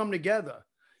 Let's come together.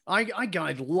 I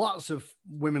guide lots of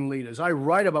women leaders. I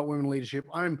write about women leadership.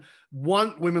 I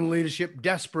want women leadership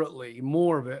desperately,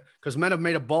 more of it, because men have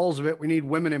made a balls of it. We need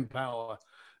women in power.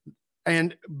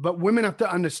 But women have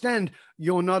to understand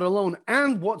you're not alone.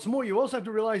 And what's more, you also have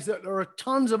to realize that there are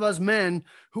tons of us men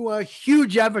who are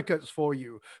huge advocates for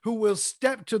you, who will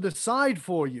step to the side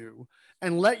for you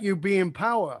and let you be in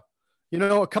power.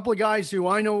 A couple of guys who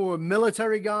I know who are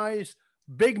military guys,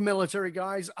 big military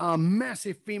guys, are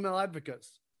massive female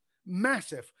advocates.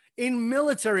 Massive. In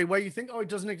military, where you think, oh, it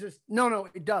doesn't exist. No,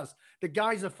 it does. The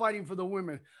guys are fighting for the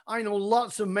women. I know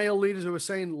lots of male leaders who are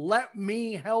saying, let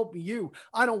me help you.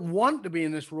 I don't want to be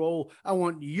in this role. I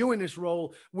want you in this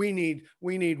role. We need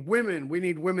women. We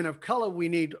need women of color. We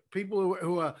need people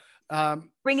who are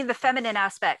bringing the feminine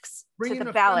aspects to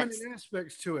the balance. Feminine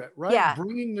aspects to it, right? Yeah.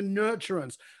 Bringing the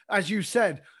nurturance. As you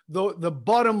said, the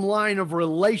bottom line of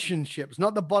relationships,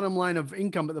 not the bottom line of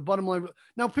income, but the bottom line.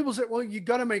 Now, people say, well, you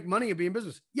got to make money and be in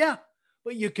business. Yeah,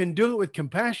 but you can do it with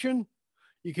compassion.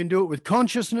 You can do it with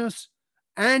consciousness,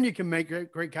 and you can make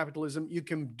great capitalism. You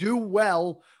can do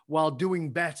well while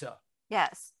doing better.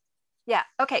 Yes. Yeah.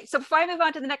 Okay. So before I move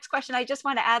on to the next question, I just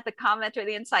want to add the comment or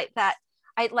the insight that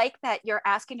I like that you're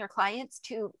asking your clients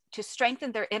to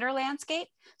strengthen their inner landscape,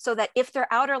 so that if their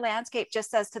outer landscape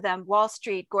just says to them Wall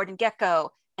Street, Gordon Gekko,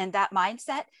 and that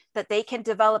mindset, that they can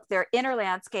develop their inner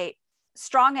landscape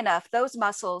strong enough, those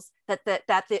muscles, that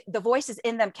the voices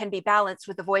in them can be balanced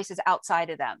with the voices outside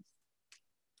of them.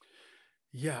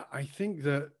 Yeah, I think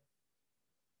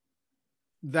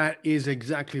that is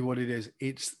exactly what it is.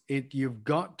 You've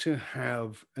got to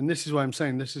have, and this is why I'm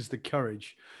saying this is the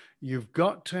courage. You've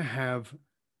got to have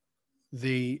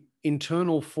the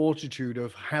internal fortitude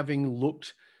of having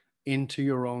looked into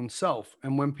your own self.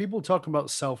 And when people talk about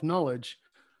self-knowledge,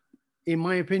 in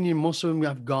my opinion, most of them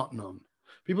have got none.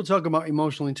 People talk about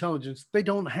emotional intelligence, they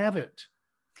don't have it.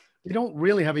 They don't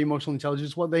really have emotional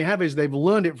intelligence. What they have is they've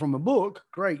learned it from a book.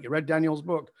 Great, you read Daniel's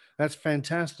book. That's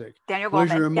fantastic. Daniel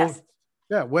Where's your Goleman, yes.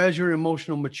 Yeah, where's your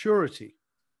emotional maturity?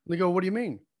 And they go, what do you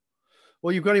mean?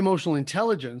 Well, you've got emotional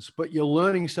intelligence, but you're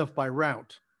learning stuff by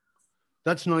route.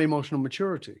 That's not emotional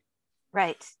maturity.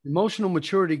 Right. Emotional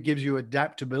maturity gives you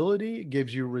adaptability, it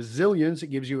gives you resilience, it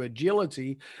gives you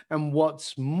agility. And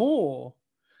what's more,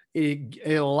 it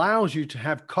allows you to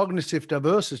have cognitive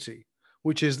diversity,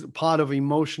 which is part of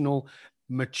emotional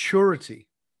maturity.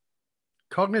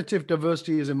 Cognitive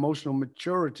diversity is emotional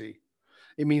maturity.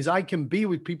 It means I can be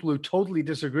with people who totally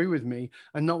disagree with me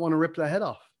and not want to rip their head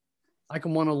off. I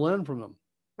can want to learn from them.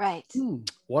 Right.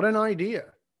 What an idea.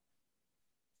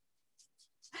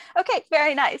 Okay,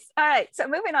 very nice. All right, so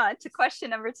moving on to question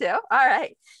number 2. All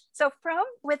right, so from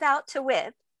without to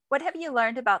with, what have you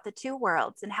learned about the two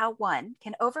worlds and how one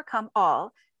can overcome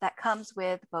all that comes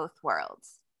with both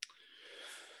worlds?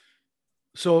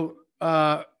 So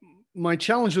my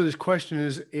challenge with this question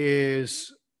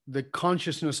is the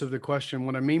consciousness of the question.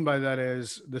 What I mean by that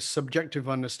is the subjective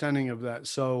understanding of that.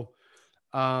 So,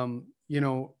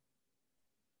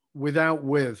 without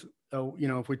with,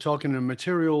 if we're talking a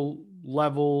material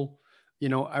level,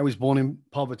 I was born in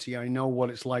poverty. I know what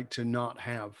it's like to not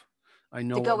have. I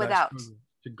know To go what that's without.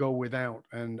 to go without.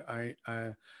 And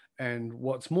and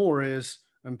what's more is,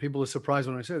 and people are surprised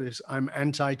when I say this, I'm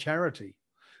anti-charity.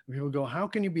 And people go, how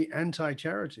can you be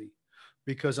anti-charity?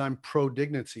 Because I'm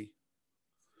pro-dignity.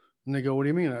 And they go, what do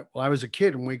you mean? Well, I was a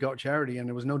kid when we got charity and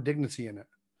there was no dignity in it.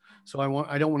 So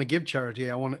I don't want to give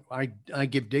charity. I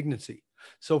give dignity.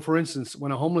 So for instance,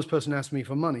 when a homeless person asks me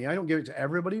for money, I don't give it to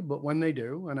everybody, but when they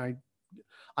do, and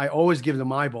I always give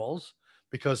them eyeballs,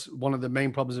 because one of the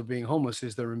main problems of being homeless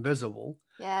is they're invisible.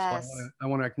 Yes. So I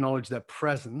want to acknowledge their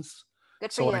presence.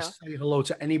 Good for So you. I say hello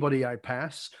to anybody I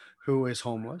pass who is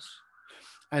homeless.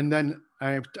 And then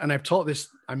I've taught this,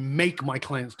 I make my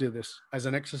clients do this as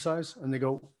an exercise, and they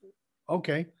go,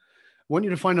 okay, I want you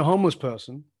to find a homeless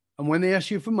person. And when they ask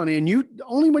you for money, and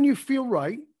only when you feel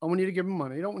right, I want you to give them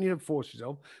money. I don't want you to force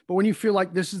yourself, but when you feel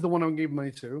like this is the one I'm giving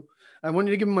money to, I want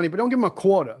you to give them money, but don't give them a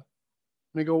quarter. And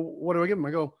they go, what do I give them?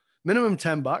 I go, minimum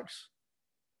 $10,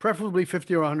 preferably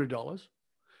 $50 or $100.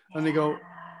 And they go,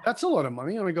 that's a lot of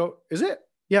money. And I go, is it?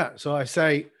 Yeah. So I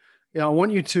say, I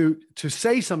want you to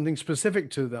say something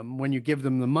specific to them when you give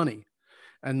them the money.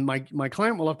 And my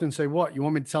client will often say, what, you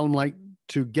want me to tell them like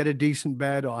to get a decent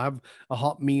bed or have a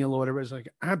hot meal or whatever? It's like,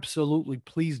 absolutely,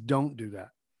 please don't do that.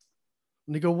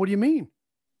 And they go, what do you mean?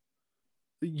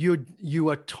 You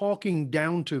are talking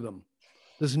down to them.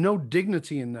 There's no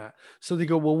dignity in that. So they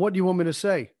go, well, what do you want me to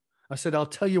say? I said, I'll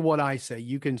tell you what I say.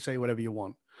 You can say whatever you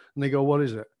want. And they go, what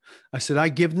is it? I said, I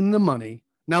give them the money.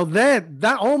 Now that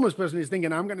homeless person is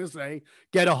thinking, I'm going to say,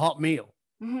 get a hot meal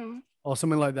or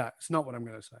something like that. It's not what I'm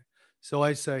going to say. So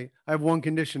I say, I have one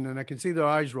condition, and I can see their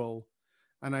eyes roll.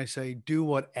 And I say, do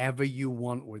whatever you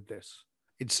want with this.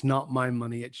 It's not my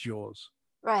money. It's yours.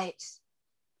 Right.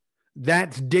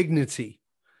 That's dignity.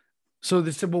 So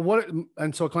they said, well, what?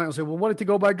 And so a client will say, well, what if they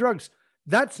go buy drugs?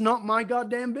 That's not my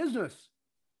goddamn business.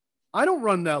 I don't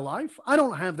run their life. I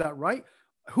don't have that right.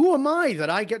 Who am I that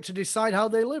I get to decide how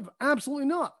they live? Absolutely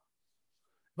not.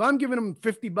 If I'm giving them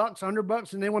 $50,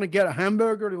 $100, and they want to get a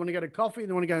hamburger, they want to get a coffee,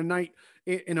 they want to get a night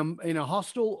in a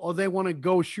hostel, or they want to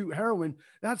go shoot heroin,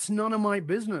 that's none of my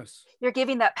business. You're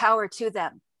giving that power to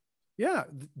them. Yeah,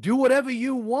 do whatever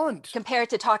you want. Compared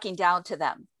to talking down to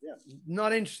them. Yeah,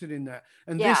 not interested in that.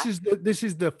 And this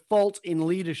is the fault in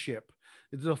leadership.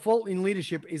 The fault in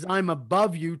leadership is I'm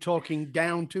above you talking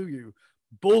down to you.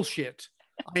 Bullshit.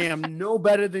 I am no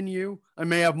better than you. I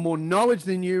may have more knowledge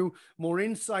than you, more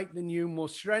insight than you, more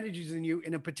strategies than you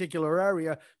in a particular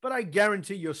area, but I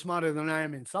guarantee you're smarter than I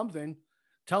am in something.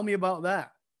 Tell me about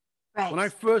that. Right. When I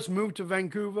first moved to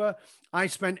Vancouver, I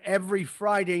spent every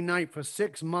Friday night for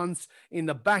 6 months in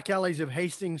the back alleys of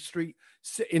Hastings Street,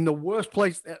 in the worst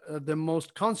place, the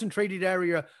most concentrated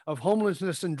area of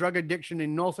homelessness and drug addiction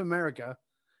in North America.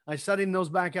 I sat in those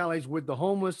back alleys with the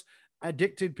homeless,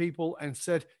 addicted people and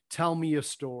said, tell me your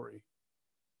story.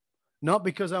 Not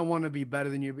because I want to be better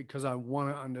than you, because I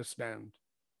want to understand.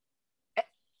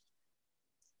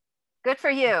 Good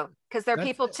for you, because they're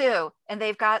people too, and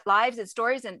they've got lives and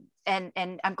stories, and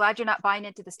I'm glad you're not buying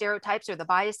into the stereotypes or the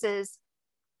biases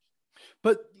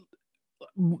But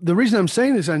the reason I'm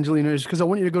saying this, Angelina, is because I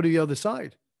want you to go to the other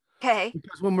side. Okay.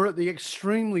 Because when we're at the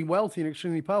extremely wealthy and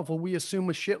extremely powerful, we assume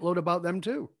a shitload about them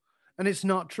too. And it's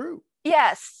not true.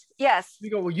 Yes. Yes.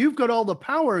 You go, well, you've got all the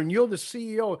power and you're the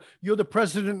CEO, you're the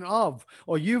president of,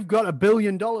 or you've got $1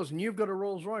 billion and you've got a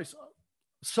Rolls Royce.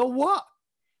 So what?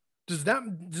 Do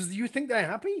you think they're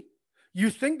happy? You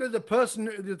think that the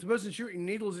person shooting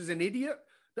needles is an idiot?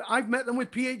 I've met them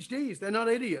with PhDs. They're not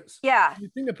idiots. Yeah. You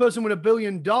think the person with $1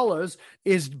 billion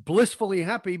is blissfully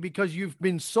happy because you've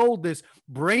been sold this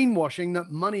brainwashing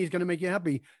that money is going to make you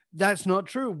happy. That's not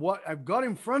true. What I've got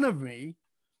in front of me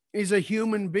is a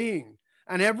human being.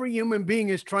 And every human being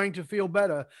is trying to feel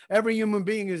better. Every human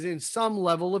being is in some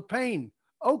level of pain.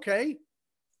 Okay.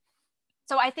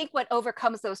 So I think what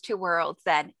overcomes those two worlds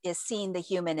then is seeing the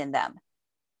human in them.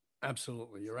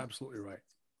 Absolutely. You're absolutely right.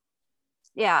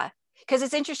 Yeah. Because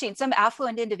it's interesting. Some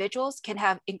affluent individuals can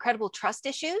have incredible trust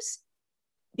issues,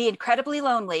 be incredibly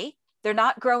lonely. They're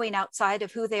not growing outside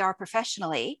of who they are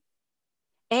professionally.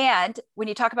 And when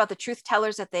you talk about the truth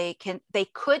tellers that they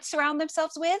could surround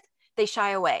themselves with, they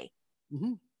shy away.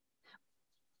 Mm-hmm.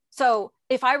 So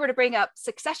if I were to bring up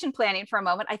succession planning for a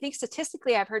moment, I think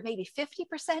statistically, I've heard maybe 50%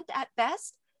 at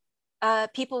best,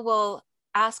 people will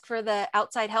ask for the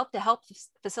outside help to help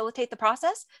facilitate the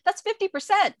process. That's 50%.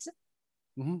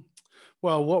 Mm-hmm.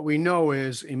 Well, what we know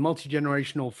is in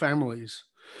multi-generational families,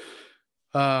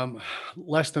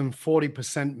 less than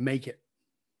 40% make it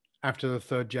after the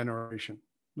third generation.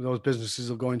 Those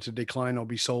businesses are going to decline or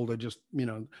be sold or just,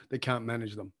 they can't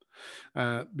manage them.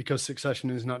 Because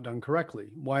succession is not done correctly.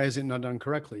 Why is it not done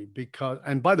correctly? Because,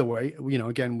 and by the way,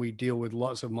 again, we deal with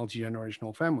lots of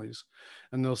multi-generational families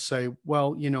and they'll say,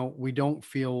 well, we don't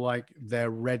feel like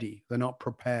they're ready. They're not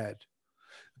prepared.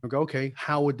 I go, okay,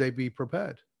 how would they be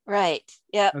prepared? Right.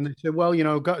 Yeah. And they say, well,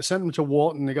 sent them to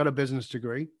Wharton. They got a business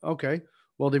degree. Okay.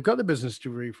 Well, they've got the business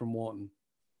degree from Wharton.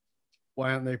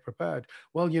 Why aren't they prepared?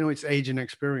 Well, it's age and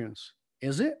experience.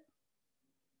 Is it?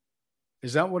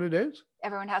 Is that what it is?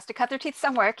 Everyone has to cut their teeth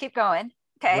somewhere. Keep going.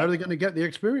 Okay. Where are they going to get the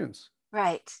experience?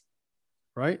 Right.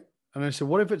 Right. And I said,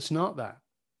 what if it's not that?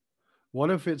 What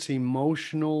if it's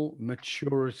emotional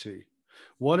maturity?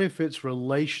 What if it's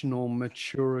relational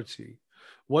maturity?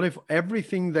 What if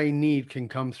everything they need can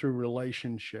come through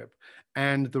relationship,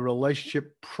 and the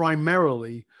relationship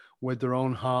primarily with their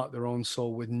own heart, their own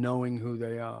soul, with knowing who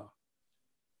they are?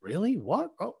 Really?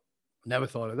 What? Oh, never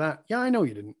thought of that. Yeah, I know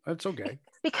you didn't. That's okay.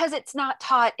 Because it's not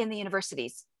taught in the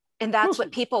universities. And that's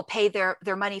what people pay their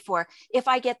money for. If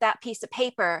I get that piece of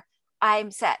paper,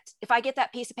 I'm set. If I get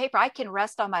that piece of paper, I can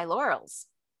rest on my laurels.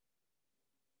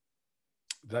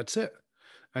 That's it.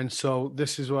 And so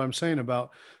this is what I'm saying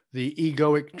about the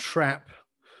egoic trap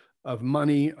of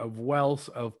money, of wealth,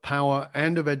 of power,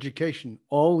 and of education.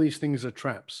 All these things are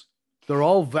traps. They're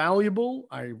all valuable.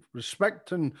 I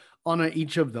respect and honor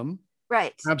each of them.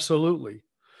 Right. Absolutely.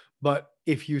 But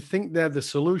if you think they're the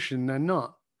solution, they're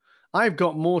not. I've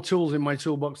got more tools in my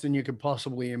toolbox than you could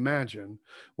possibly imagine,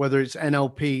 whether it's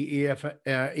NLP,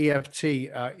 EFT,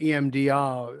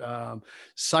 EMDR,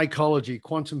 psychology,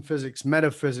 quantum physics,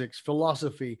 metaphysics,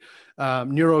 philosophy,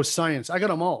 neuroscience. I got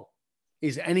them all.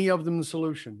 Is any of them the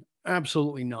solution?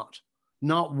 Absolutely not.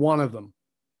 Not one of them.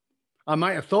 I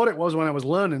might have thought it was when I was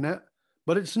learning it,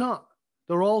 but it's not.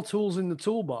 They're all tools in the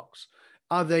toolbox.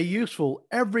 Are they useful?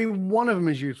 Every one of them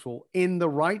is useful in the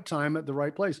right time at the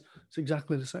right place. It's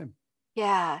exactly the same.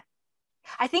 Yeah.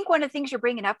 I think one of the things you're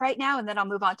bringing up right now, and then I'll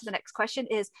move on to the next question,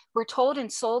 is we're told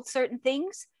and sold certain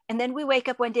things. And then we wake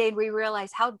up one day and we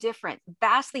realize how different,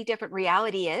 vastly different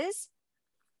reality is.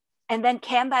 And then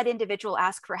can that individual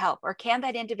ask for help? Or can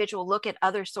that individual look at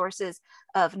other sources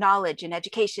of knowledge and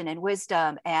education and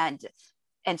wisdom and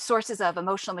sources of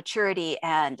emotional maturity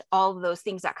and all of those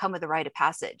things that come with the rite of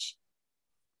passage?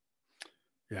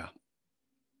 Yeah,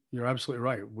 you're absolutely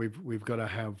right. We've got to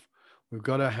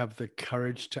have the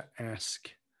courage to ask.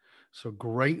 So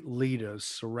great leaders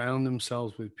surround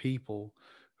themselves with people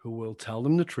who will tell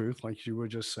them the truth, like you were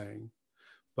just saying.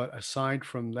 But aside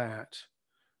from that,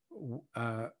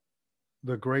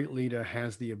 the great leader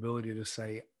has the ability to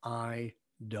say, I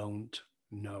don't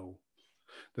know.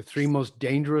 The three most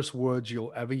dangerous words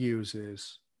you'll ever use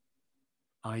is,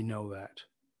 I know that,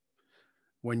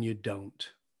 when you don't.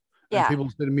 Yeah. And people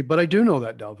say to me, but I do know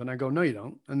that, Dov. And I go, no, you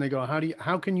don't. And they go,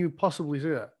 how can you possibly say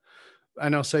that?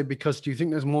 And I'll say, because do you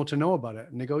think there's more to know about it?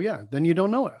 And they go, yeah, then you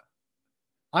don't know it.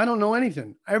 I don't know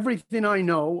anything. Everything I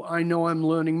know I'm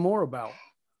learning more about.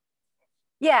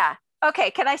 Yeah. Okay.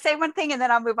 Can I say one thing and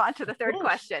then I'll move on to the third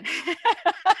question?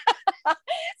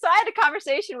 So I had a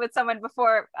conversation with someone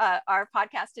before our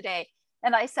podcast today,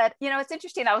 And I said, it's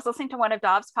interesting. I was listening to one of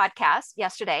Dov's podcasts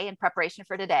yesterday in preparation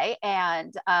for today.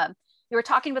 And you were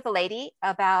talking with a lady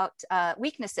about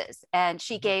weaknesses. And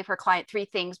she gave her client 3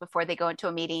 things before they go into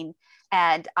a meeting.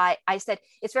 And I said,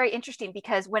 it's very interesting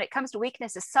because when it comes to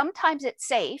weaknesses, sometimes it's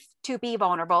safe to be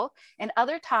vulnerable. And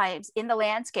other times in the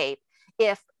landscape,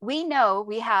 if we know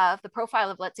we have the profile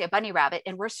of, let's say, a bunny rabbit,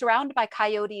 and we're surrounded by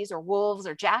coyotes or wolves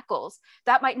or jackals,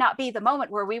 that might not be the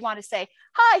moment where we want to say,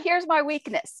 hi, here's my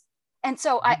weakness. And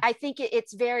so I think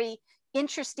it's very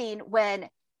interesting when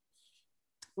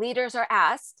leaders are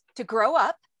asked to grow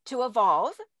up, to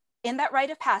evolve in that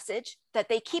rite of passage, that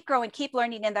they keep growing, keep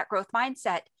learning in that growth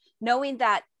mindset, knowing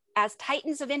that as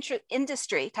titans of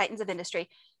industry,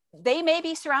 they may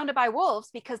be surrounded by wolves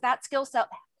because that skill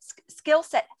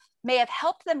set may have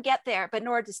helped them get there, but in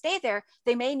order to stay there,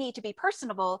 they may need to be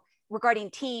personable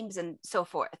regarding teams and so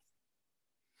forth.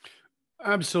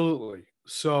 Absolutely.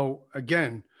 So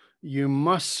again, you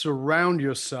must surround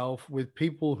yourself with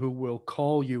people who will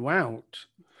call you out,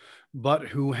 but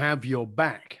who have your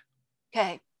back.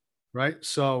 Okay. Right.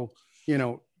 So,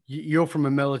 you're from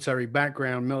a military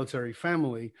background, military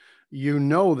family. You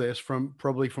know this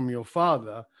probably from your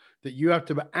father, that you have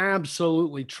to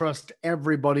absolutely trust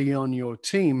everybody on your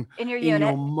team in your unit,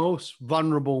 your most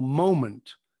vulnerable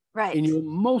moment. Right. In your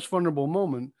most vulnerable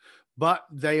moment. But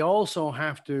they also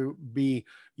have to be,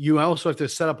 you also have to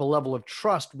set up a level of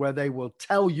trust where they will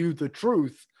tell you the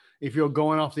truth if you're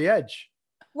going off the edge.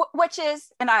 Which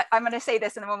is, and I'm going to say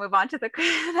this and then we'll move on to the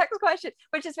next question,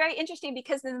 which is very interesting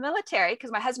because in the military,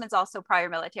 because my husband's also prior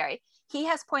military, he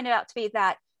has pointed out to me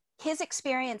that his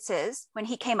experiences when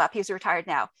he came up, he's retired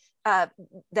now,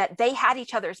 that they had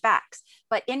each other's backs.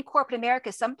 But in corporate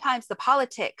America, sometimes the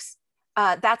politics,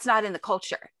 that's not in the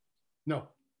culture. No.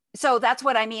 So that's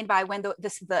what I mean by when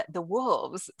the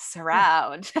wolves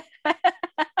surround.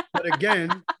 But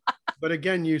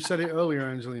again, you said it earlier,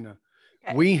 Angelina.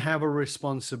 Okay. We have a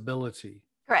responsibility.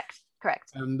 Correct.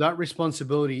 And that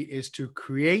responsibility is to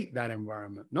create that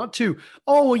environment, not to,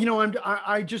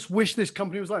 I just wish this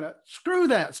company was like that. Screw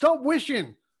that. Stop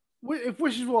wishing. If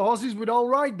wishes were horses, we'd all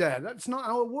ride there. That's not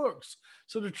how it works.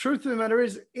 So the truth of the matter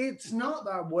is, it's not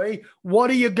that way. What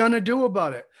are you going to do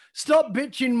about it? Stop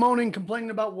bitching, moaning,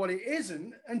 complaining about what it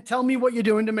isn't, and tell me what you're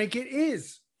doing to make it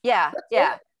is. Yeah.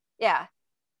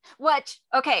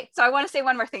 Okay, so I want to say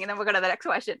one more thing and then we'll go to the next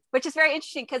question, which is very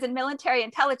interesting because in military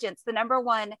intelligence, the number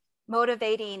 1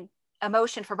 motivating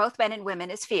emotion for both men and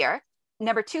women is fear.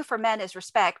 Number 2 for men is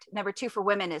respect. Number 2 for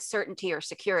women is certainty or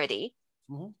security.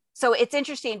 Mm-hmm. So it's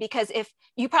interesting because if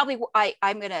you probably,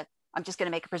 I'm just going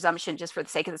to make a presumption just for the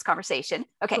sake of this conversation.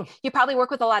 Okay. Oh. You probably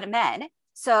work with a lot of men.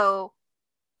 So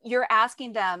you're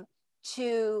asking them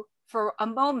to, for a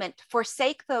moment,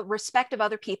 forsake the respect of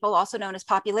other people, also known as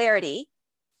popularity,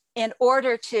 in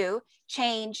order to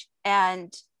change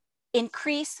and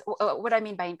increase, what I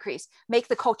mean by increase, make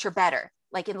the culture better,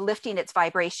 like in lifting its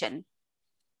vibration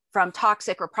from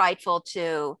toxic or prideful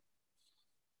to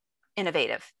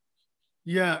innovative.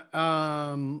 Yeah,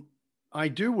 I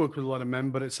do work with a lot of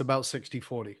men, but it's about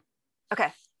 60-40.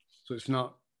 Okay. So it's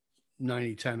not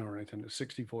 90-10 or anything. It's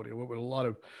 60-40. I work with a lot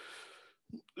of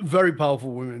very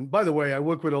powerful women. By the way, I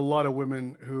work with a lot of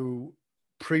women who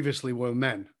previously were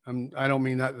men. I don't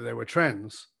mean that they were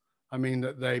trans. I mean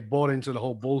that they bought into the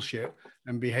whole bullshit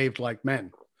and behaved like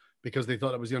men because they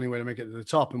thought that was the only way to make it to the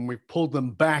top. And we've pulled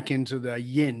them back into their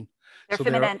yin. Their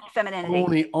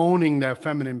femininity. Owning their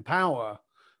feminine power,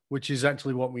 which is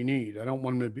actually what we need. I don't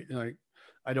want them to be like,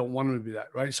 I don't want them to be that,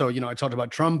 right? So, I talked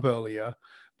about Trump earlier,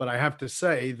 but I have to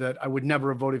say that I would never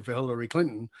have voted for Hillary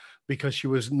Clinton because she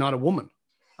was not a woman.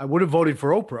 I would have voted for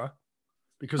Oprah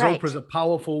because Oprah's a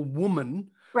powerful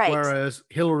woman, whereas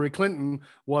Hillary Clinton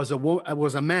was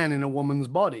a man in a woman's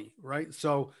body, right?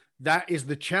 So that is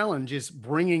the challenge, is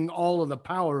bringing all of the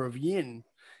power of yin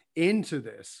into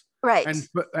this. Right.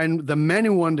 And the men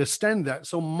who understand that.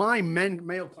 So my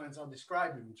male clients, I'll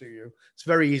describe them to you. It's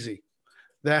very easy.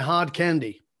 They're hard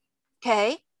candy.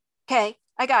 Okay.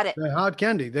 I got it. They're hard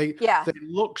candy. They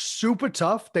look super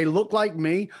tough. They look like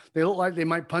me. They look like they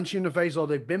might punch you in the face or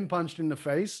they've been punched in the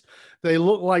face. They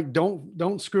look like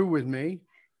don't screw with me,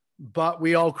 but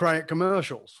we all cry at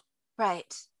commercials.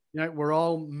 Right. We're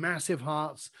all massive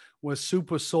hearts. We're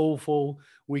super soulful.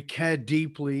 We care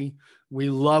deeply. We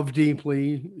love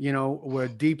deeply. We're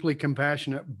deeply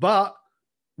compassionate, but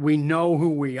we know who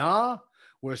we are.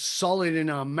 We're solid in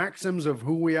our maxims of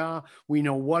who we are. We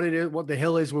know what it is, what the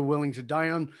hill is we're willing to die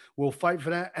on. We'll fight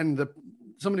for that. And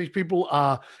some of these people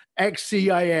are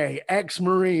ex-CIA,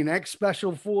 ex-Marine,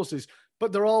 ex-Special Forces,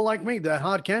 but they're all like me. They're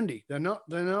hard candy. They're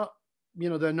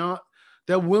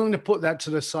They're willing to put that to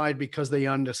the side because they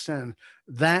understand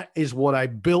that is what I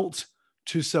built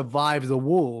to survive the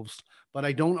wolves, but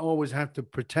I don't always have to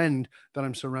pretend that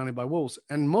I'm surrounded by wolves.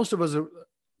 And most of us,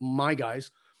 my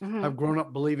guys, have grown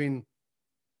up believing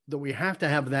that we have to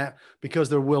have that because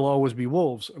there will always be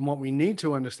wolves. And what we need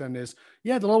to understand is,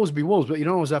 yeah, there'll always be wolves, but you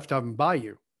don't always have to have them by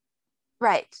you.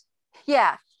 Right.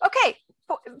 Yeah. Okay.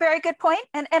 Very good point.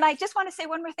 And I just want to say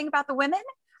one more thing about the women.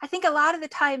 I think a lot of the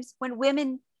times when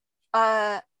women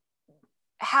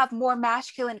have more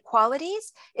masculine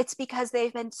qualities, it's because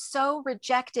they've been so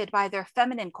rejected by their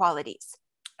feminine qualities.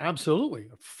 Absolutely.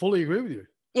 I fully agree with you.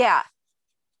 Yeah.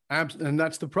 And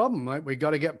that's the problem, right? We got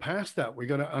to get past that. We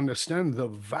got to understand the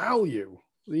value,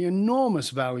 the enormous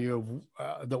value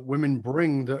of that women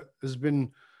bring that has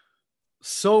been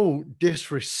so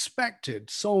disrespected,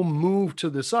 so moved to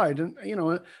the side. And, you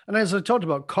know, and as I talked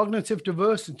about, cognitive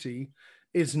diversity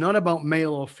is not about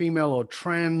male or female or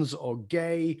trans or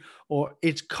gay, or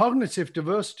it's cognitive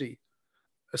diversity.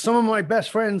 Some of my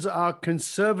best friends are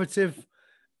conservative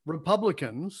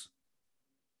Republicans,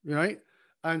 right?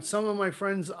 And some of my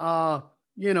friends are,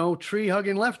 you know, tree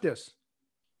hugging leftists.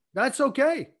 That's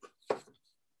okay.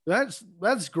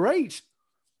 That's great.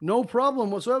 No problem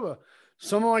whatsoever.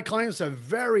 Some of my clients are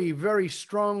very, very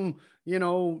strong, you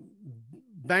know,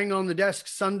 bang on the desk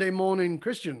Sunday morning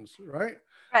Christians, right?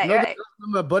 Right. Another Right. of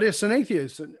them are Buddhists and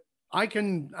atheists. And I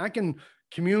can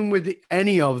commune with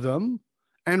any of them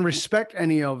and respect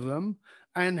any of them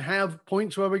and have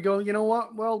points where we go, you know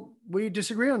what? Well, we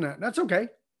disagree on that. That's okay.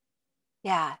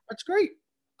 Yeah. That's great.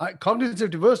 Cognitive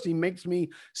diversity makes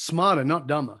me smarter, not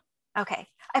dumber. Okay.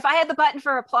 If I had the button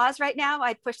for applause right now,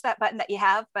 I'd push that button that you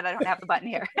have, but I don't have the button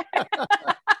here.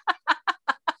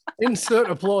 Insert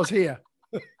applause here.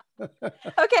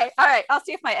 Okay. All right. I'll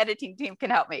see if my editing team can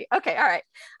help me. Okay. All right.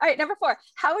 All right. Number 4,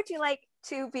 how would you like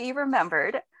to be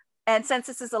remembered? And since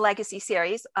this is a legacy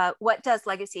series, what does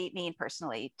legacy mean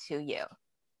personally to you?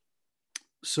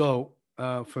 So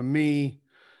for me,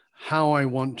 how I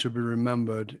want to be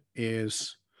remembered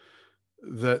is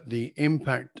that the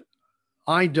impact,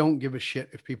 I don't give a shit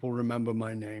if people remember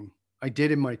my name. I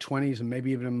did in my 20s and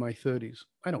maybe even in my 30s.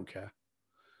 I don't care.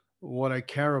 What I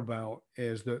care about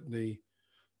is that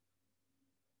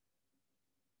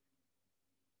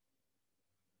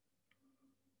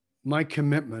my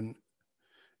commitment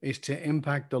is to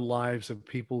impact the lives of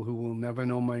people who will never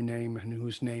know my name and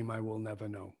whose name I will never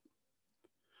know.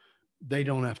 They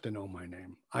don't have to know my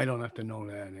name. I don't have to know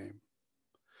their name.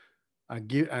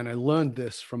 And I learned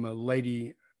this from a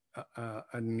lady at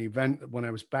an event when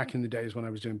I was back in the days when I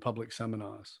was doing public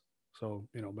seminars. So,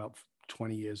 you know, about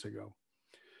 20 years ago.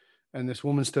 And this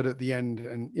woman stood at the end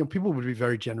and, you know, people would be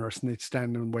very generous and they'd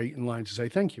stand and wait in line to say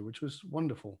thank you, which was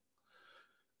wonderful.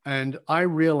 And I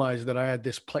realized that I had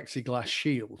this plexiglass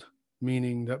shield,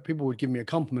 meaning that people would give me a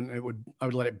compliment and I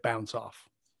would let it bounce off.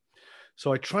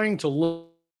 So I trying to learn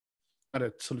how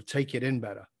to sort of take it in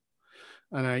better.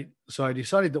 And so I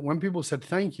decided that when people said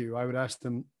thank you, I would ask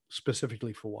them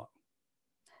specifically for what.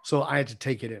 So I had to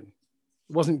take it in.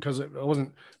 It wasn't because I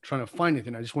wasn't trying to find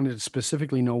anything. I just wanted to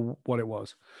specifically know what it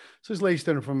was. So this lady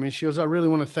stood in front of me. She goes, I really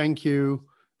want to thank you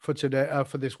for today,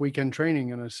 for this weekend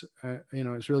training. And it's, you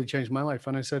know, it's really changed my life.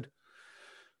 And I said,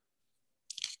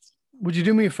 would you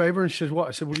do me a favor? And she said, what?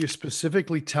 I said, will you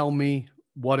specifically tell me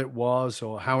what it was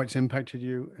or how it's impacted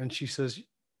you? And she says,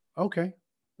 okay.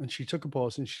 And she took a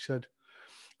pause and she said,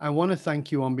 I want to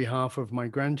thank you on behalf of my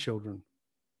grandchildren.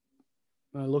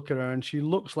 And I look at her and she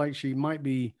looks like she might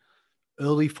be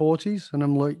early 40s. And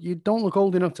I'm like, you don't look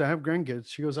old enough to have grandkids.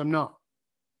 She goes, I'm not.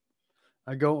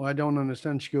 I go, I don't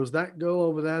understand. She goes, that girl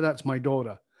over there, that's my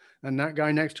daughter. And that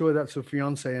guy next to her, that's her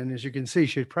fiance. And as you can see,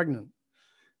 she's pregnant.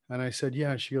 And I said,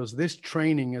 yeah. She goes, this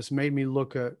training has made me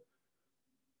look at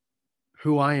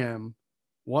who I am,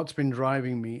 what's been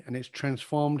driving me, and it's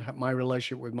transformed my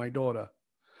relationship with my daughter.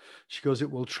 She goes, it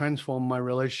will transform my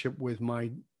relationship with my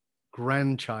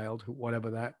grandchild, whatever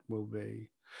that will be.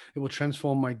 It will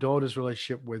transform my daughter's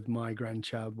relationship with my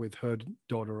grandchild, with her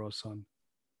daughter or son.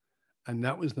 And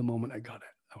that was the moment I got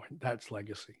it. I went, that's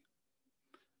legacy.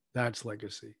 That's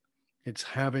legacy. It's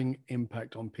having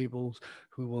impact on people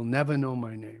who will never know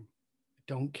my name. I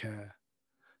don't care.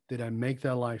 Did I make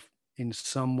their life in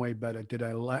some way better? Did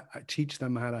I teach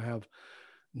them how to have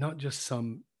not just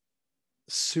some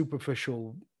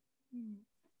superficial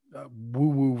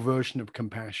woo-woo version of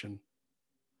compassion,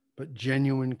 but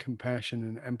genuine compassion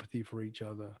and empathy for each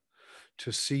other,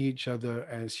 to see each other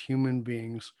as human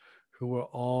beings who are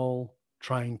all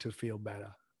trying to feel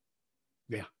better.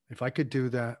 Yeah, if I could do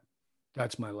that,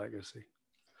 that's my legacy.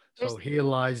 So here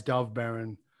lies Dov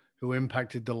Baron, who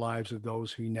impacted the lives of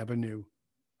those who he never knew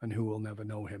and who will never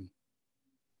know him.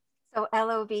 So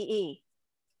LOVE.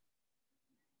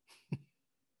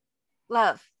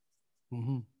 Love.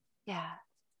 Mm-hmm. Yeah.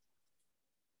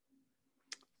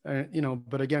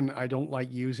 But again, I don't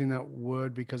like using that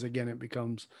word because, again, it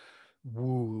becomes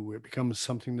woo. It becomes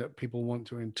something that people want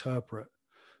to interpret.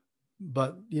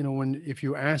 But, if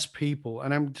you ask people,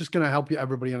 and I'm just going to help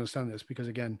everybody understand this because,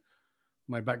 again,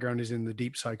 my background is in the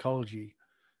deep psychology.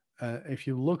 If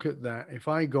you look at that, if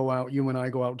I go out, you and I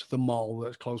go out to the mall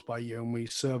that's close by you, and we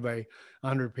survey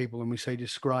 100 people and we say,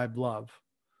 describe love,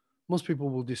 most people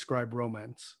will describe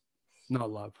romance,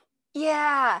 not love.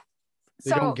 Yeah.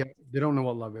 They don't know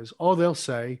what love is. Or they'll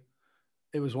say,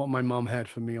 it was what my mom had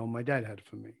for me or my dad had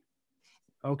for me.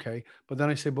 Okay. But then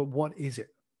I say, but what is it?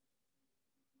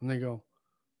 And they go,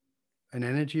 an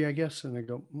energy, I guess. And they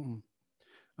go, mm.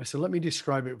 I said, let me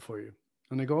describe it for you.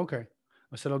 And they go, okay.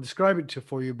 I said, I'll describe it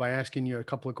for you by asking you a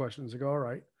couple of questions. They go, all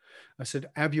right. I said,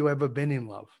 have you ever been in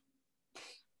love?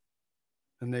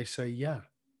 And they say, yeah.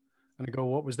 And I go,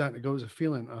 what was that? And they go, it was a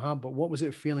feeling. But what was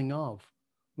it feeling of?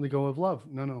 And they go, of love.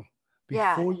 No.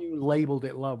 Before you labeled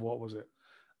it love, what was it?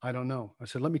 I don't know. I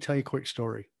said, let me tell you a quick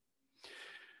story.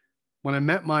 When I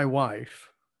met my wife,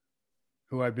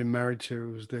 who I've been married to,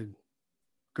 it was the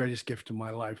greatest gift of my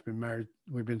life.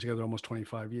 We've been together almost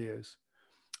 25 years.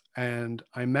 And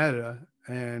I met her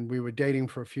and we were dating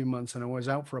for a few months, and I was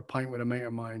out for a pint with a mate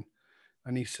of mine.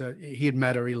 And he said, he had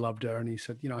met her, he loved her. And he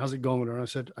said, how's it going with her? And I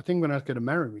said, I think I'm going to ask her to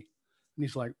marry me. And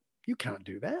he's like, you can't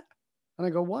do that. And I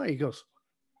go, why? He goes,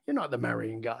 you're not the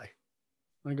marrying guy.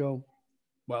 I go,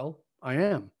 well, I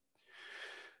am.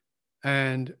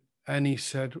 And he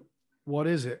said, what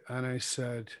is it? And I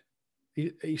said,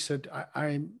 he said,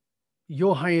 I'm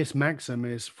your highest maxim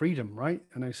is freedom, right?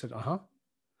 And I said, uh-huh.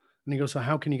 And he goes, so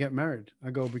how can you get married? I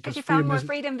go, because you found more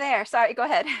freedom there. Sorry, go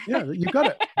ahead. Yeah, you got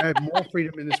it. I have more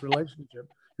freedom in this relationship.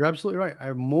 You're absolutely right. I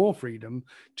have more freedom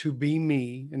to be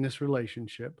me in this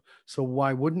relationship. So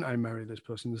why wouldn't I marry this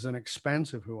person? There's an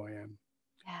expanse of who I am.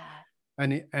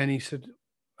 Yeah. And he said,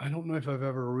 I don't know if I've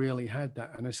ever really had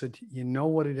that. And I said, you know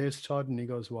what it is, Todd? And he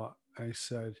goes, what? I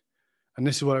said, and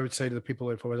this is what I would say to the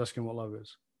people if I was asking what love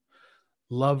is.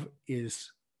 Love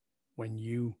is when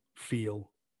you feel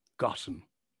gotten.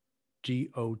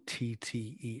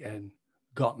 Gotten.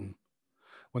 Gotten.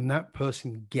 When that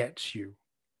person gets you,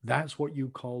 that's what you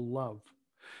call love.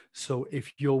 So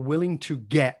if you're willing to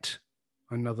get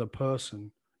another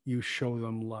person, you show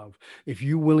them love. If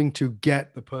you're willing to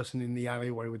get the person in the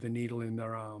alleyway with the needle in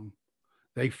their arm,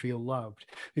 they feel loved.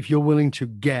 If you're willing to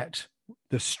get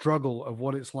the struggle of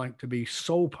what it's like to be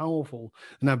so powerful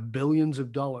and have billions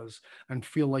of dollars and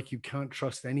feel like you can't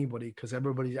trust anybody because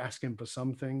everybody's asking for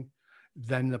something,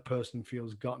 then the person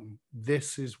feels gotten.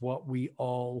 This is what we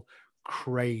all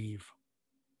crave.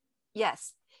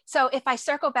 Yes. So if I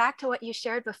circle back to what you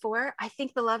shared before, I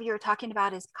think the love you were talking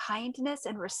about is kindness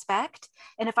and respect.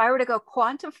 And if I were to go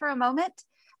quantum for a moment,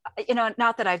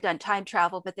 not that I've done time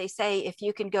travel, but they say if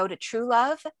you can go to true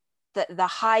love, the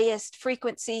highest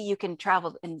frequency you can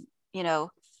travel, and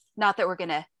not that we're going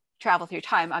to travel through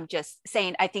time. I'm just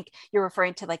saying, I think you're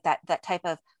referring to like that type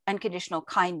of unconditional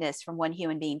kindness from one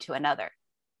human being to another.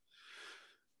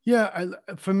 Yeah,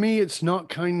 for me, it's not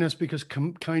kindness because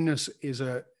kindness is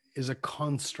a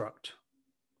construct.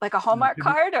 Like a Hallmark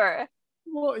card, or?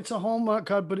 Well, it's a Hallmark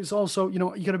card, but it's also, you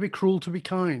got to be cruel to be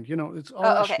kind. It's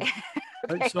all okay.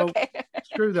 Okay, so okay.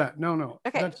 screw that. No.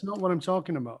 Okay. That's not what I'm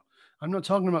talking about. I'm not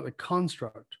talking about the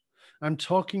construct. I'm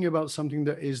talking about something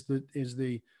that is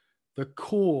the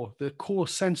core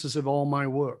senses of all my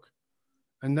work,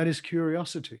 and that is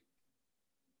curiosity.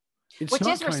 Which is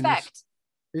kindness. Respect.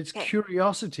 It's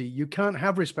curiosity. You can't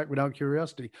have respect without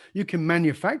curiosity. You can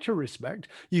manufacture respect.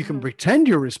 You can pretend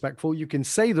you're respectful. You can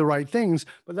say the right things,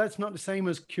 but that's not the same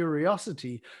as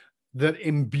curiosity that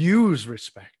imbues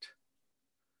respect.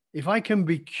 If I can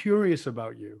be curious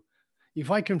about you, if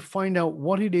I can find out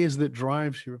what it is that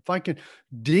drives you, if I can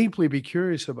deeply be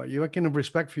curious about you, I can have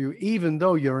respect for you, even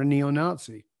though you're a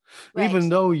neo-Nazi, even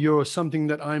though you're something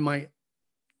that I might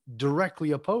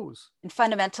directly oppose. And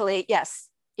fundamentally, yes.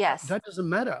 That doesn't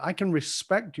matter. I can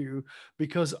respect you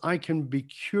because I can be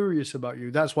curious about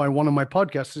you. That's why one of my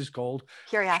podcasts is called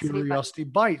Curiosity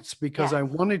Bites, because I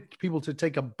wanted people to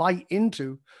take a bite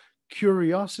into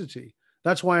curiosity.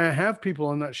 That's why I have people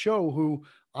on that show who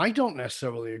I don't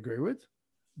necessarily agree with.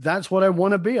 That's what I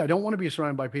want to be. I don't want to be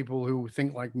surrounded by people who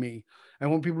think like me. I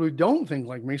want people who don't think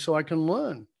like me so I can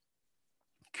learn.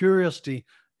 Curiosity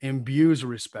imbues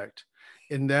respect.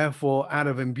 And therefore, out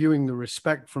of imbuing the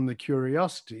respect from the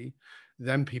curiosity,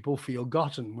 then people feel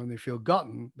gotten. When they feel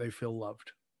gotten, they feel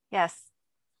loved. Yes.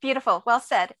 Beautiful. Well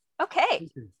said. Okay.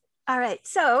 All right.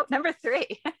 So number 3.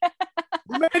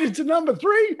 You made it to number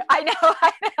 3. I know.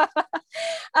 I know.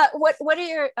 What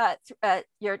are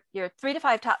your 3 to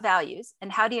 5 top values,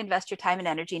 and how do you invest your time and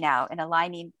energy now in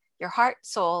aligning your heart,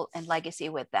 soul, and legacy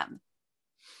with them?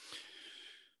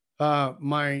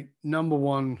 My number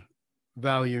 1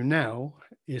 value now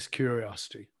is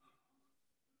curiosity.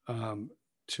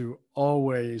 To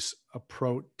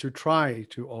try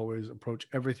to always approach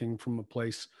everything from a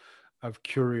place of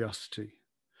curiosity.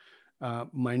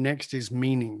 My next is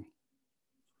meaning.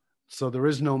 So there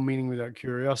is no meaning without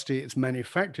curiosity. It's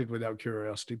manufactured without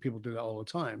curiosity. People do that all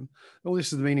the time. Oh,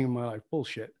 this is the meaning of my life.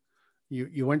 Bullshit.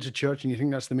 You went to church and you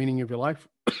think that's the meaning of your life?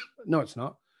 No, it's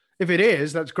not. If it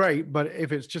is, that's great. But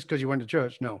if it's just because you went to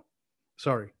church, no.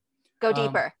 Sorry. Go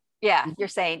deeper. Yeah, you're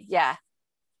saying, yeah.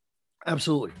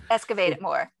 Absolutely. Excavate it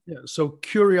more. Yeah. So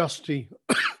curiosity,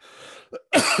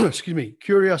 excuse me,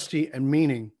 curiosity and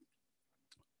meaning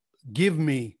give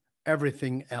me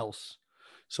everything else.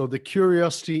 So the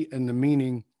curiosity and the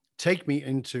meaning take me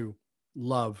into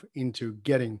love, into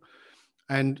getting.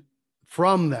 And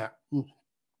from that, I'm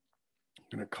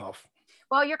going to cough.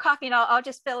 While you're coughing, I'll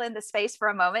just fill in the space for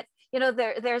a moment. You know,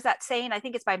 there's that saying, I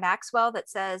think it's by Maxwell, that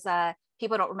says,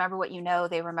 people don't remember what you know,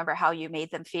 they remember how you made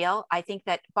them feel. I think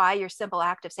that by your simple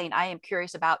act of saying, I am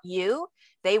curious about you,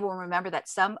 they will remember that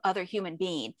some other human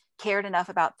being cared enough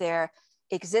about their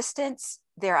existence,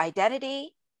 their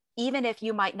identity, even if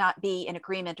you might not be in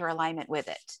agreement or alignment with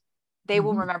it. They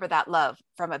will remember that love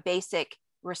from a basic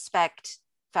respect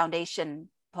foundation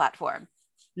platform.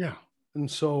 Yeah. And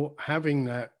so having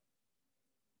that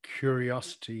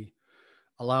curiosity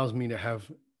allows me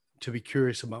to be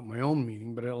curious about my own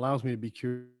meaning, but it allows me to be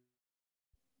curious.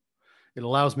 It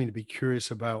allows me to be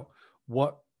curious about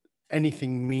what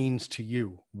anything means to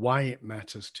you, why it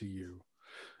matters to you.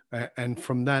 And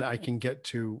from that, I can get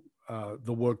to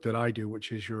the work that I do,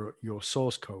 which is your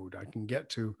source code. I can get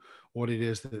to what it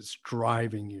is that's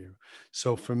driving you.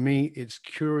 So for me, it's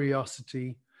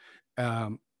curiosity,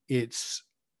 it's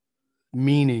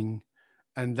meaning,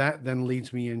 and that then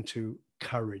leads me into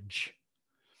courage.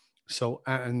 So,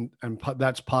 and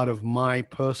that's part of my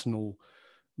personal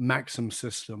maxim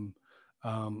system,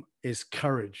 is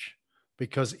courage.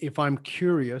 Because if I'm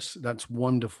curious, that's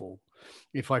wonderful.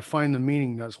 If I find the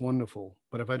meaning, that's wonderful.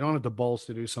 But if I don't have the balls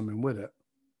to do something with it,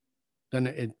 then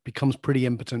it becomes pretty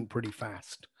impotent pretty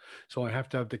fast. So I have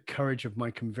to have the courage of my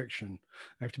conviction.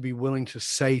 I have to be willing to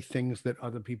say things that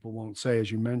other people won't say,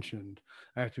 as you mentioned.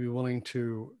 I have to be willing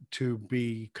to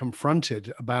be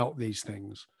confronted about these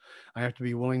things. I have to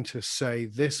be willing to say,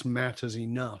 this matters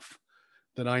enough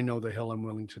that I know the hill I'm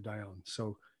willing to die on.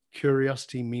 So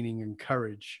curiosity, meaning, and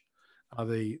courage are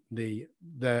the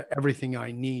everything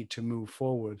I need to move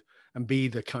forward and be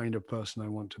the kind of person I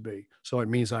want to be. So it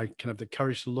means I can have the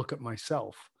courage to look at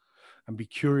myself and be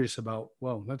curious about,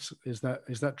 well, is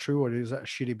that true, or is that a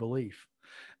shitty belief?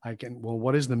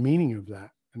 What is the meaning of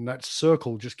that? And that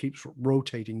circle just keeps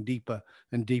rotating deeper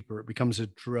and deeper. It becomes a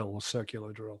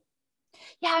circular drill.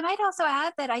 Yeah, I might also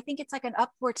add that I think it's like an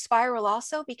upward spiral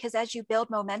also, because as you build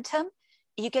momentum,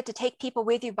 you get to take people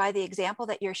with you by the example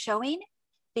that you're showing,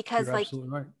 because you're absolutely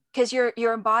right. Because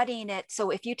you're embodying it. So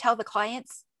if you tell the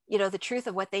clients, you know, the truth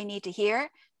of what they need to hear,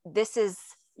 this is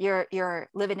you're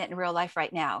living it in real life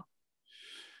right now.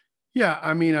 Yeah,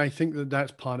 I mean, I think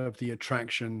that's part of the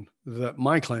attraction that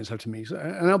my clients have to me.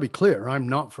 And I'll be clear, I'm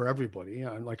not for everybody.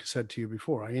 Like I said to you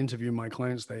before, I interview my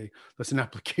clients. That's an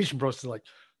application process. Like,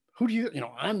 who do you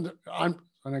know? I'm,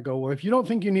 and I go, well, if you don't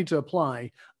think you need to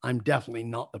apply, I'm definitely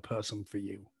not the person for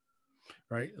you,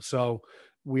 right? So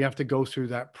we have to go through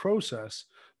that process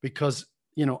because,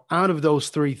 you know, out of those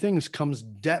 3 things comes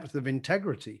depth of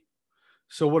integrity.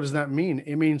 So what does that mean?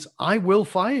 It means I will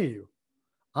fire you.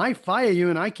 I fire you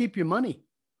and I keep your money.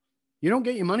 You don't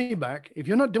get your money back. If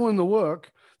you're not doing the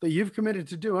work that you've committed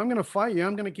to do, I'm going to fire you.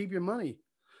 I'm going to keep your money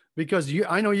because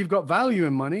I know you've got value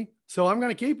in money. So I'm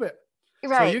going to keep it.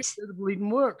 Right. So you do the bleeding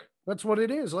work. That's what it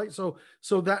is. Like, so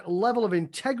that level of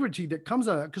integrity that comes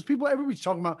out of that, because everybody's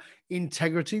talking about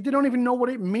integrity. They don't even know what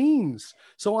it means.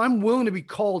 So I'm willing to be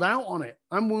called out on it.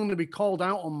 I'm willing to be called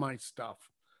out on my stuff.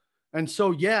 And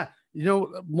so, yeah, you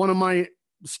know, one of my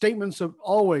statements of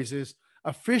always is,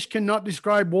 a fish cannot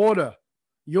describe water.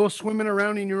 You're swimming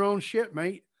around in your own shit,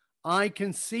 mate. I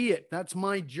can see it. That's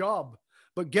my job.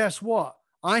 But guess what?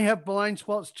 I have blind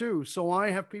spots too. So I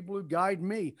have people who guide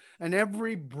me. And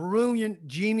every brilliant,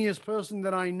 genius person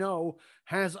that I know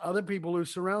has other people who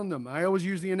surround them. I always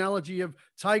use the analogy of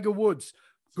Tiger Woods,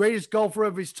 greatest golfer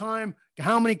of his time.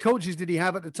 How many coaches did he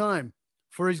have at the time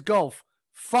for his golf?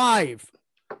 5.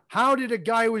 How did a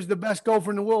guy who was the best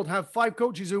golfer in the world have 5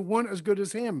 coaches who weren't as good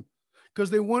as him? because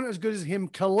they weren't as good as him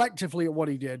collectively at what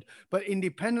he did, but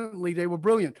independently they were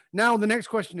brilliant. Now the next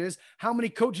question is, how many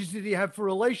coaches did he have for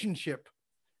relationship?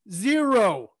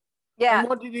 Zero. Yeah. And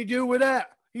what did he do with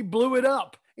that? He blew it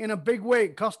up in a big way.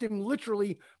 It cost him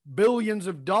literally billions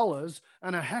of dollars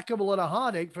and a heck of a lot of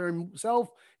heartache for himself,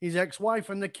 his ex-wife,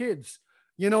 and the kids.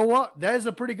 You know what? There's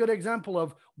a pretty good example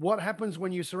of what happens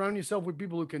when you surround yourself with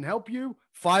people who can help you,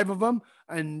 5 of them,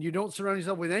 and you don't surround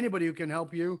yourself with anybody who can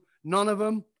help you, none of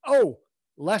them. Oh,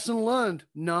 lesson learned.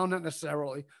 No, not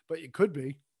necessarily, but it could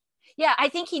be. Yeah, I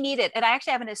think he needed, and I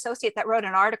actually have an associate that wrote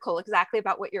an article exactly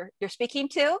about what you're speaking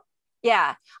to.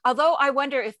 Yeah. Although I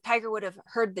wonder if Tiger would have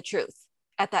heard the truth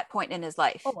at that point in his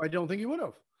life. Oh, I don't think he would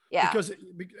have. Yeah. Because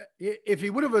if he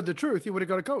would have heard the truth, he would have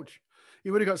got a coach. He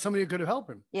would have got somebody who could have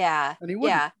helped him. Yeah. And he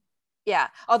wouldn't. Yeah. Yeah.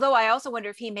 Although I also wonder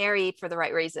if he married for the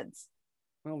right reasons.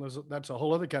 Well, that's a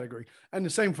whole other category. And the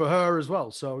same for her as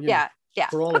well. So, yeah. Yeah.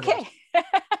 For all of us.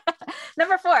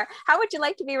 Number 4, how would you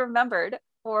like to be remembered,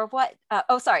 or what?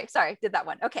 Sorry. Did that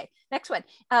one. Okay. Next one.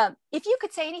 If you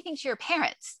could say anything to your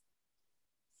parents,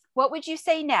 what would you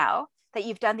say now that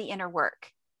you've done the inner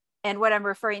work? And what I'm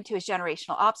referring to is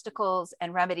generational obstacles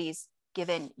and remedies,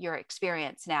 given your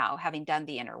experience now, having done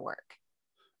the inner work.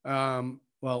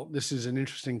 Well, this is an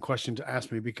interesting question to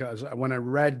ask me, because when I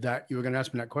read that you were going to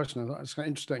ask me that question, I thought it's kind of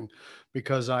interesting,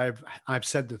 because I've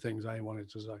said the things I wanted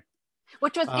to say.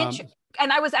 Which was interesting.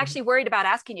 And I was actually worried about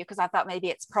asking you because I thought maybe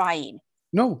it's prying.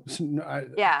 No,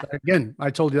 yeah. Again, I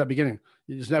told you that beginning.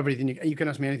 There's everything you can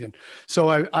ask me anything. So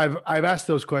I've asked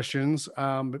those questions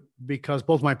because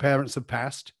both my parents have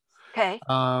passed. Okay.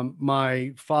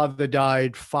 My father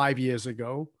died 5 years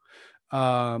ago.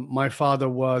 My father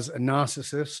was a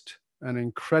narcissist, an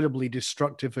incredibly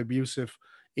destructive, abusive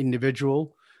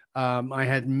individual. I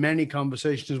had many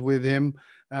conversations with him,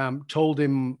 told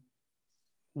him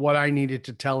what I needed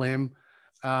to tell him.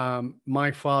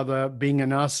 My father, being a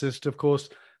narcissist, of course,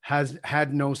 has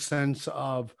had no sense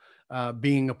of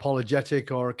being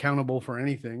apologetic or accountable for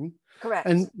anything. Correct.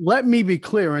 And let me be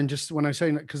clear, and just when I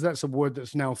say that, because that's a word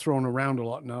that's now thrown around a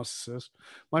lot, narcissist.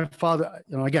 My father,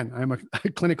 again, I'm a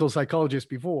clinical psychologist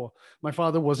before. My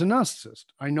father was a narcissist.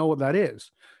 I know what that is.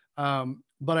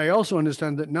 But I also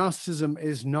understand that narcissism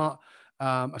is not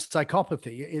a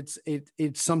psychopathy.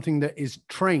 It's something that is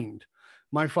trained.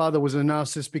 My father was a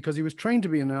narcissist because he was trained to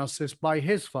be a narcissist by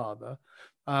his father,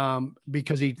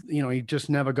 because he just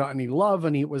never got any love,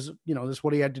 and he was, that's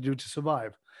what he had to do to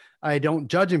survive. I don't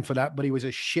judge him for that, but he was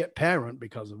a shit parent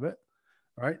because of it.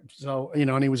 Right. So,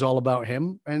 and he was all about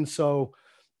him. And so,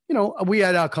 we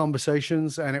had our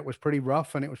conversations, and it was pretty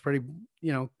rough, and it was pretty,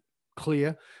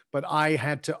 clear, but I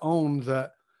had to own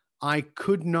that I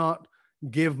could not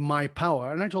give my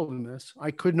power. And I told him this,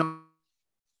 I could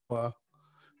not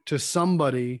to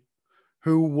somebody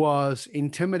who was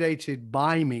intimidated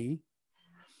by me,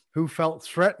 who felt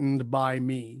threatened by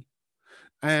me,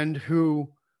 and who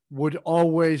would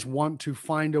always want to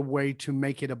find a way to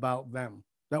make it about them.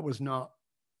 That was not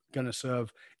going to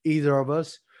serve either of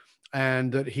us.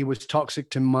 And that he was toxic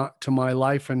to my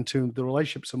life and to the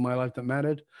relationships of my life that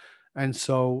mattered. And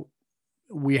so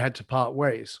we had to part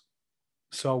ways.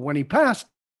 So when he passed,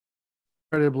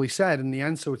 incredibly sad. And the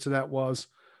answer to that was,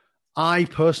 I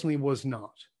personally was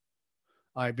not.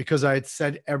 Because I had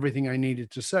said everything I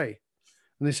needed to say.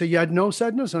 And they say, you had no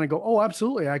sadness? And I go, oh,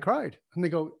 absolutely. I cried. And they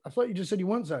go, I thought you just said you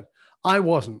weren't sad. I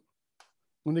wasn't.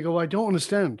 And they go, I don't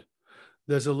understand.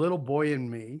 There's a little boy in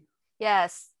me.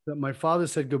 Yes. That my father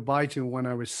said goodbye to when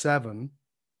I was 7,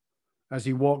 as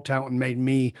he walked out and made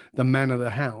me the man of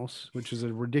the house, which is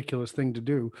a ridiculous thing to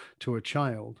do to a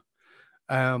child.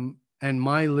 And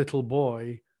my little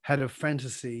boy had a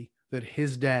fantasy that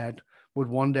his dad would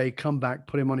one day come back,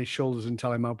 put him on his shoulders, and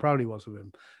tell him how proud he was of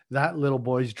him. That little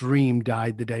boy's dream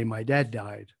died the day my dad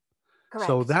died. Correct.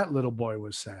 So that little boy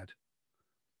was sad.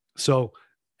 So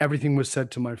everything was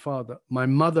said to my father. My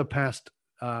mother passed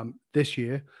this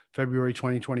year, February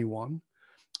 2021.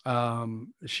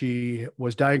 She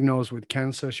was diagnosed with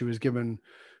cancer. She was given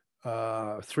 3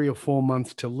 or 4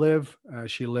 months to live.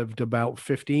 She lived about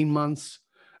 15 months.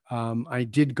 I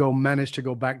did manage to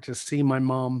go back to see my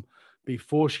mom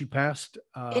before she passed.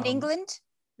 In England?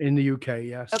 In the UK,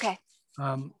 yes. Okay.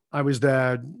 I was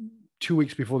there 2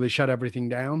 weeks before they shut everything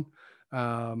down.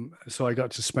 So I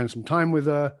got to spend some time with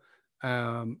her,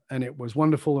 and it was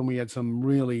wonderful. And we had some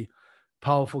really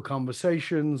powerful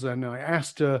conversations. And I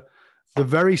asked her the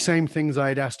very same things I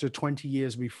had asked her 20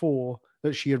 years before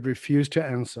that she had refused to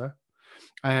answer.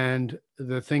 And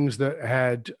the things that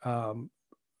had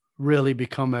really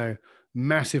become a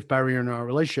massive barrier in our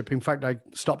relationship. In fact, I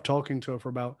stopped talking to her for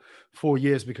about 4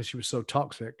 years because she was so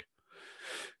toxic.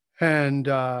 And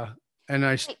And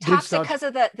I Wait, did toxic start because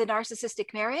of the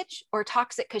narcissistic marriage, or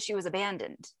toxic because she was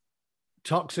abandoned?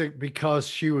 toxic because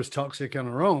she was toxic on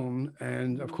her own.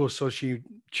 And of course, so she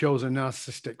chose a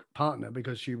narcissistic partner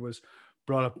because she was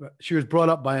brought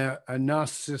up by a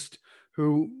narcissist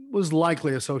who was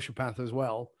likely a sociopath as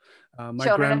well. My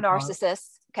Children of grandfather,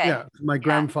 narcissists. Okay. yeah, my Yeah.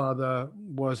 grandfather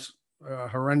was a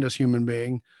horrendous human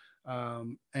being.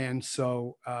 And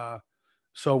so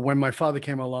when my father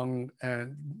came along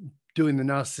and doing the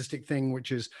narcissistic thing,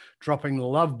 which is dropping the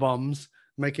love bombs,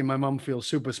 making my mom feel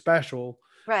super special,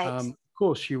 Right. of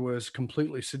course, she was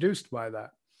completely seduced by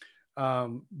that.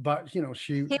 But you know,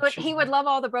 He would love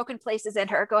all the broken places in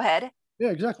her. Go ahead. yeah,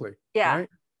 exactly, Yeah. right.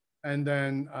 And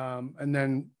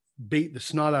then beat the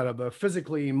snot out of her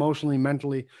physically, emotionally,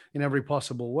 mentally, in every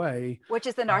possible way. Which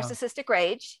is the Uh, narcissistic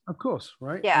rage. Of course,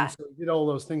 right? And Yeah. so he did all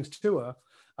those things to her.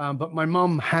 But my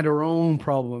mom had her own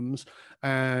problems,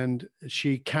 and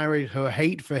she carried her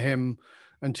hate for him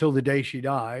until the day she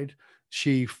died.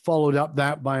 She followed up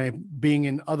that by being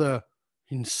in other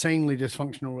insanely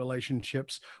dysfunctional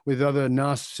relationships with other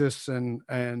narcissists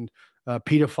and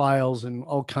pedophiles and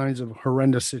all kinds of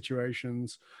horrendous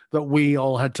situations that we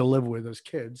all had to live with as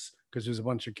kids, because there's a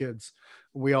bunch of kids.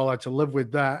 We all had to live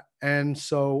with that. And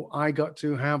so I got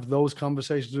to have those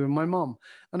conversations with my mom,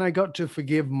 and I got to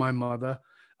forgive my mother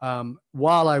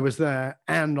while I was there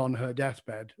and on her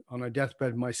deathbed. On her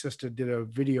deathbed, my sister did a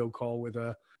video call with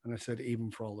her, and I said,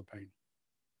 even for all the pain.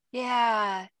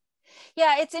 Yeah.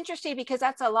 Yeah. It's interesting because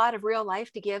that's a lot of real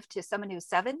life to give to someone who's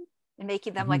 7 and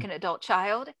making them like an adult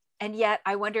child. And yet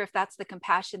I wonder if that's the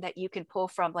compassion that you can pull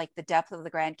from like the depth of the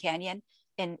Grand Canyon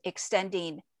and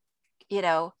extending,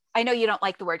 I know you don't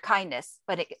like the word kindness,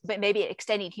 but maybe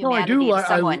extending No, I humanity do. to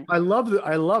someone. I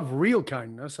love real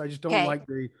kindness. I just don't Okay. like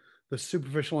the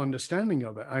superficial understanding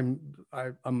of it.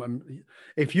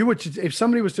 If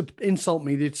somebody was to insult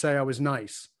me, they'd say I was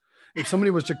nice. If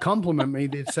somebody was to compliment me,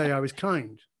 they'd say I was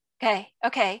kind. Okay.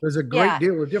 Okay. There's a great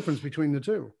deal of difference between the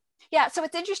two. Yeah. So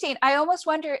it's interesting. I almost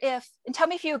wonder and tell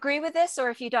me if you agree with this or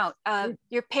if you don't,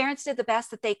 your parents did the best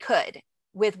that they could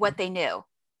with what they knew.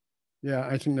 Yeah,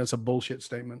 I think that's a bullshit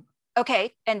statement.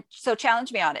 Okay. And so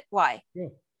challenge me on it. Why? Yeah.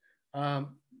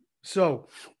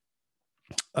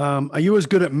 Are you as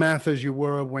good at math as you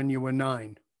were when you were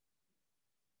 9?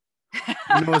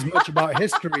 You know as much about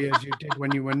history as you did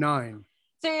when you were 9.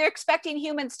 So you're expecting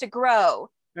humans to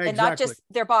grow and not just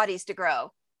their bodies to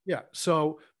grow. Yeah.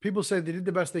 So people say they did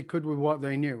the best they could with what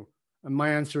they knew. And my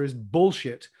answer is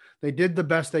bullshit. They did the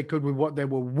best they could with what they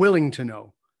were willing to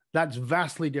know. That's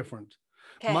vastly different.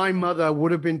 Okay. My mother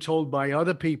would have been told by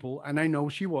other people, and I know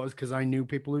she was because I knew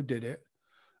people who did it,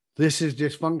 this is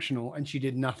dysfunctional, and she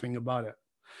did nothing about it.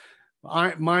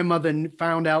 My mother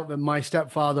found out that my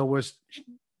stepfather was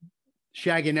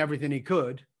shagging everything he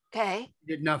could. Okay.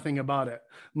 Did nothing about it.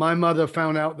 My mother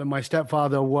found out that my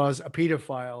stepfather was a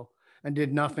pedophile and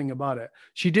did nothing about it.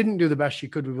 She didn't do the best she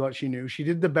could with what she knew. She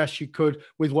did the best she could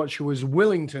with what she was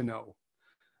willing to know,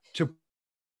 to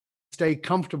stay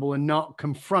comfortable and not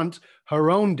confront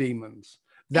her own demons.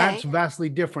 That's vastly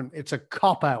different. It's a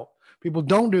cop-out. People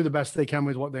don't do the best they can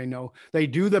with what they know. They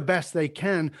do the best they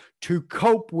can to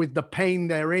cope with the pain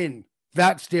they're in.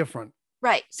 That's different.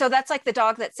 Right. So that's like the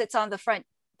dog that sits on the front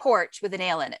porch with a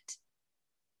nail in it.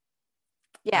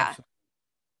 Yeah. Absolutely.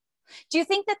 Do you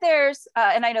think that there's,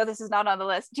 and I know this is not on the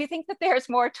list, do you think that there's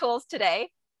more tools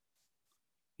today?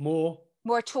 More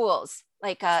tools,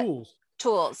 like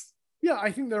tools. Yeah,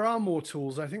 I think there are more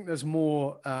tools. I think there's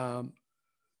more,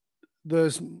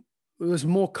 there's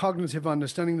more cognitive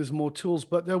understanding. There's more tools,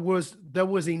 but there was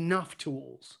enough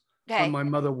tools when my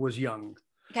mother was young.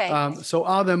 Okay. So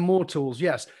are there more tools?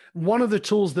 Yes. One of the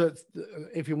tools that,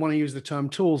 if you want to use the term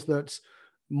tools, that's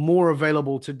more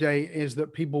available today is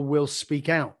that people will speak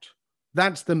out.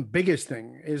 That's the biggest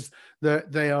thing, is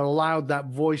that they are allowed that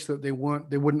voice that they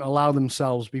wouldn't allow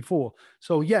themselves before.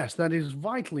 So yes, that is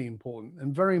vitally important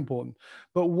and very important.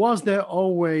 But was there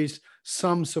always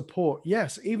some support?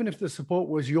 Yes. Even if the support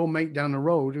was your mate down the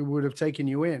road who would have taken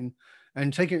you in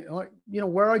and taken, like,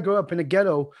 where I grew up in a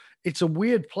ghetto, it's a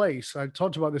weird place. I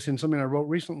talked about this in something I wrote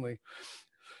recently.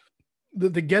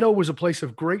 The ghetto was a place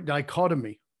of great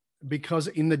dichotomy, because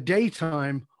in the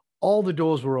daytime, all the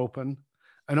doors were open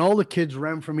and all the kids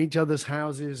ran from each other's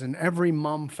houses, and every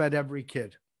mom fed every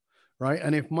kid, right?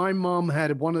 And if my mom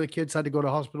had one of the kids had to go to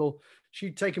hospital,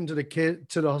 she'd take him to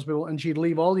the hospital, and she'd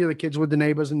leave all the other kids with the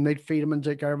neighbors, and they'd feed them and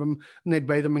take care of them, and they'd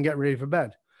bathe them and get ready for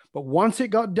bed. But once it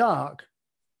got dark,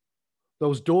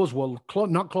 those doors were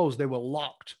not closed, they were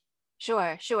locked.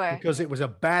 Sure. Because it was a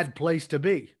bad place to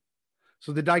be.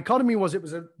 So the dichotomy was it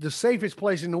was the safest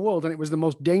place in the world and it was the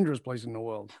most dangerous place in the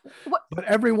world. What? But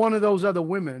every one of those other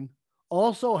women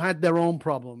also had their own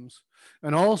problems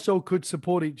and also could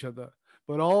support each other,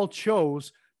 but all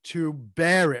chose to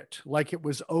bear it like it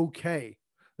was okay.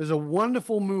 There's a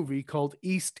wonderful movie called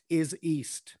East is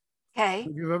East. Okay.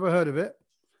 If you've ever heard of it,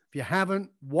 if you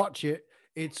haven't, watch it.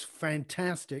 It's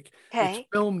fantastic. Okay. It's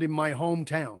filmed in my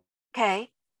hometown. Okay.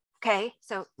 Okay.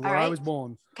 So, Where all right. I was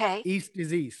born. Okay. East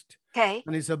is East. Okay.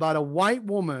 And it's about a white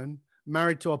woman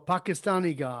married to a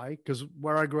Pakistani guy, because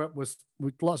where I grew up was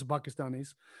with lots of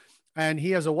Pakistanis. And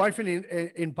he has a wife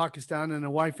in Pakistan and a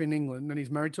wife in England, and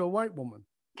he's married to a white woman.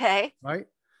 Okay. Right?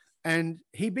 And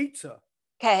he beats her.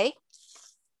 Okay.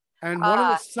 And one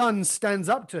of the sons stands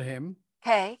up to him.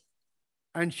 Okay.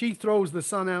 And she throws the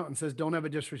son out and says, don't ever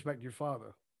disrespect your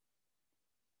father.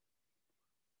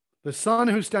 The son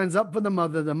who stands up for the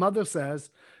mother says,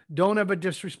 don't ever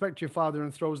disrespect your father,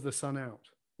 and throws the son out.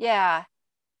 Yeah.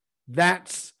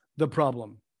 That's the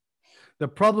problem. The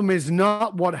problem is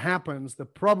not what happens. The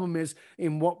problem is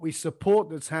in what we support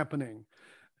that's happening.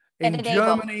 In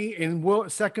Germany, in the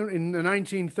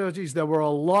 1930s, there were a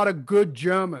lot of good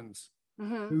Germans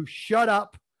who shut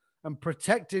up and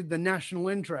protected the national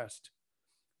interest.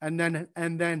 And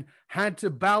then had to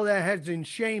bow their heads in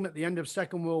shame at the end of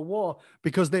Second World War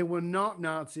because they were not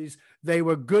Nazis. They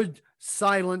were good,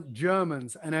 silent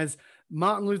Germans. And as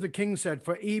Martin Luther King said,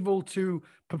 for evil to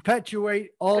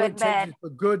perpetuate, all it takes is for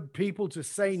good people to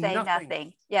say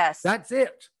nothing. Yes. That's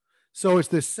it. So it's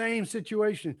the same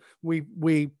situation.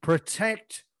 We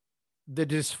protect the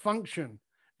dysfunction.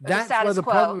 That's where the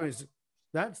problem is.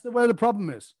 That's where the problem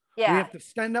is. Yeah. We have to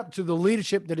stand up to the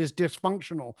leadership that is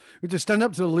dysfunctional. We have to stand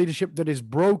up to the leadership that is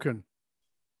broken.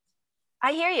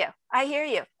 I hear you. I hear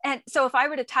you. And so if I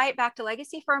were to tie it back to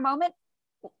legacy for a moment,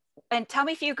 and tell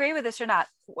me if you agree with this or not,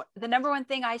 the number one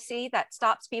thing I see that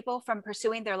stops people from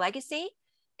pursuing their legacy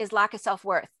is lack of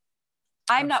self-worth.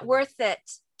 I'm not worth it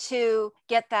to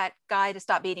get that guy to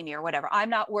stop beating me or whatever. I'm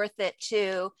not worth it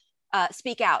to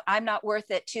speak out. I'm not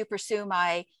worth it to pursue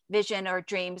my vision or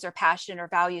dreams or passion or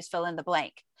values, fill in the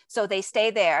blank. So they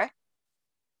stay there.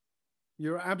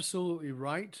 You're absolutely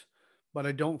right, but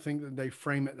I don't think that they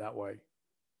frame it that way.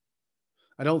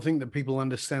 I don't think that people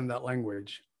understand that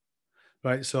language,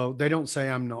 right? So they don't say,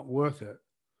 I'm not worth it.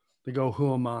 They go,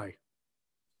 who am I?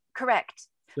 Correct.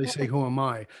 They say, who am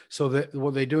I? So that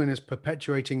what they're doing is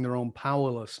perpetuating their own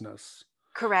powerlessness.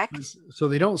 Correct. So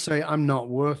they don't say, I'm not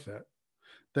worth it.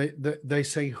 They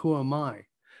say, who am I?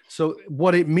 So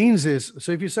what it means is,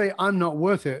 so if you say, I'm not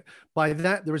worth it, by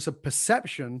that, there is a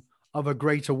perception of a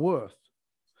greater worth.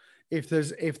 If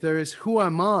there is, who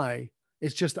am I?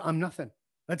 It's just, I'm nothing.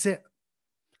 That's it.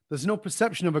 There's no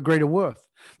perception of a greater worth.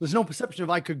 There's no perception of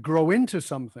I could grow into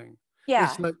something. Yeah.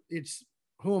 It's like,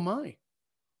 who am I?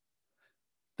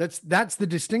 That's the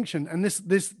distinction. And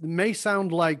this may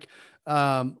sound like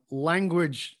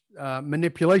language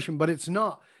manipulation, but it's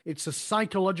not. It's a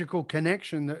psychological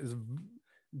connection that is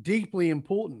deeply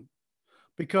important,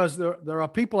 because there are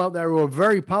people out there who are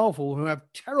very powerful who have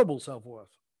terrible self-worth.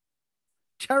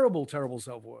 Terrible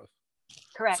self-worth.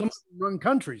 Correct. Some run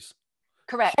countries.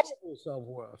 Correct. Horrible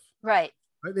self-worth. Right.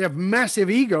 They have massive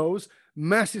egos,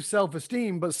 massive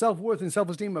self-esteem, but self-worth and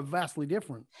self-esteem are vastly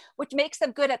different. Which makes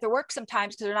them good at their work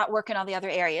sometimes because they're not working on the other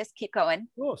areas. Keep going.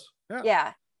 Of course. Yeah.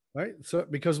 Yeah. Right. So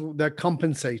because they're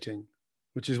compensating,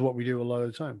 which is what we do a lot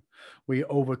of the time. We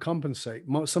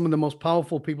overcompensate. Some of the most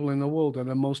powerful people in the world are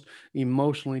the most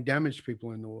emotionally damaged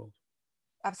people in the world.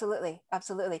 Absolutely.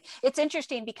 Absolutely. It's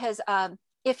interesting because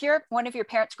if one of your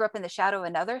parents grew up in the shadow of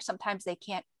another, sometimes they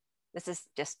can't, this is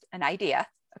just an idea.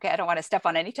 Okay. I don't want to step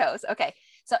on any toes. Okay.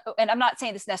 So, and I'm not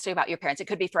saying this necessarily about your parents. It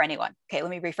could be for anyone. Okay.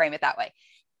 Let me reframe it that way.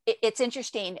 It's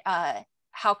interesting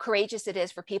how courageous it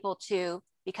is for people to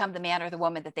become the man or the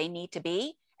woman that they need to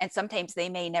be. And sometimes they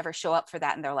may never show up for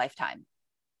that in their lifetime.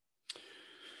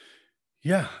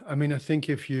 Yeah. I mean, I think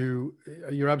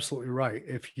you're absolutely right.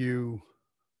 If you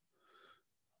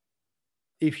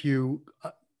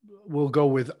will go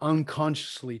with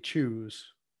unconsciously choose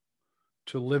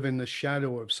to live in the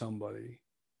shadow of somebody,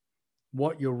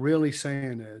 what you're really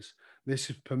saying is, this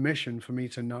is permission for me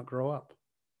to not grow up.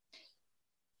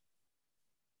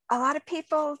 A lot of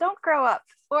people don't grow up,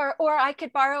 or I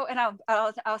could borrow, and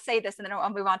I'll say this, and then I'll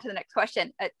move on to the next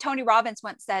question. Tony Robbins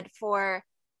once said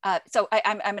so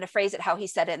I'm going to phrase it how he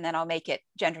said it, and then I'll make it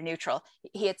gender neutral.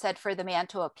 He had said, for the man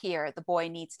to appear, the boy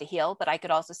needs to heal. But I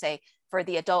could also say, for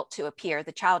the adult to appear,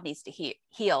 the child needs to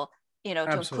heal, to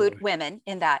Absolutely. include women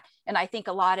in that. And I think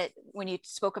when you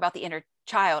spoke about the inner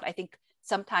child, I think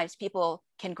sometimes people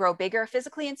can grow bigger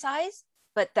physically in size,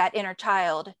 but that inner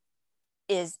child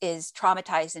is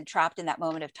traumatized and trapped in that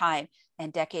moment of time,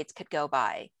 and decades could go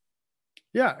by.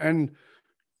 Yeah. And,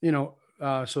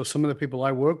 so some of the people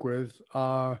I work with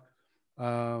are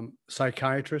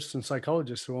psychiatrists and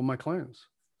psychologists who are my clients,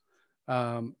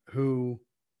 who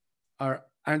are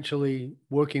actually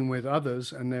working with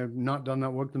others and they've not done that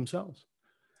work themselves.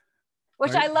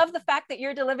 Which Right? I love the fact that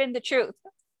you're delivering the truth.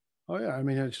 Oh yeah. I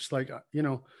mean, it's just like,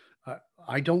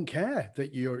 I don't care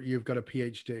that you've got a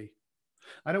PhD.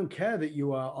 I don't care that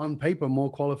you are on paper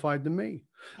more qualified than me.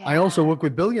 Yeah. I also work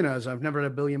with billionaires. I've never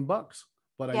had $1 billion,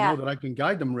 but I Yeah. know that I can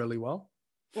guide them really well.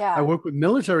 Yeah. I work with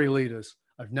military leaders.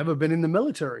 I've never been in the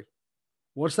military.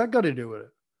 What's that got to do with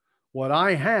it? What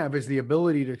I have is the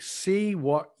ability to see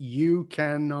what you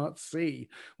cannot see,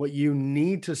 what you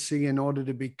need to see in order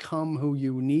to become who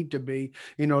you need to be,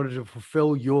 in order to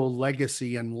fulfill your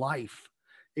legacy in life.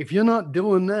 If you're not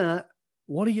doing that,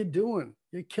 what are you doing?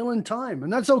 You're killing time.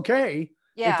 And that's okay.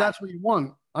 Yeah. If that's what you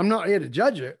want. I'm not here to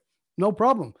judge it. No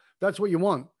problem. That's what you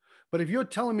want. But if you're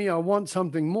telling me I want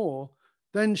something more,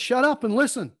 then shut up and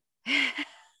listen.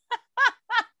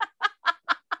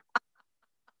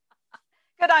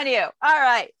 Good on you. All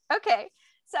right. Okay.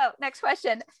 So next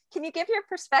question. Can you give your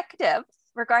perspective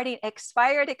regarding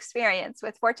expired experience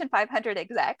with Fortune 500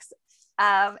 execs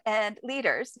and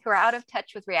leaders who are out of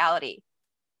touch with reality,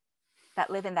 that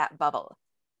live in that bubble?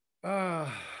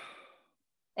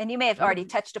 And you may have already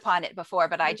touched upon it before,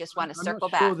 but I just want to circle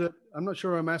back. I'm not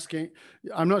sure I'm asking.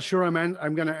 I'm not sure I'm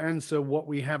going to answer what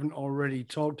we haven't already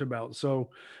talked about. So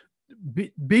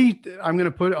I'm going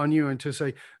to put it on you and to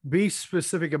say, be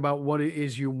specific about what it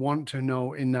is you want to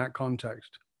know in that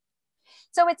context.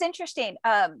 So it's interesting.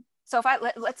 So if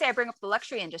let's say I bring up the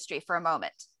luxury industry for a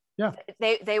moment. Yeah.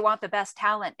 They want the best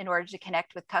talent in order to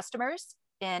connect with customers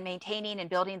and maintaining and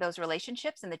building those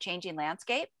relationships in the changing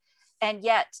landscape. And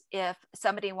yet, if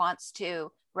somebody wants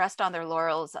to rest on their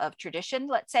laurels of tradition,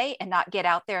 let's say, and not get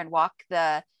out there and walk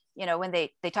when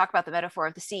they talk about the metaphor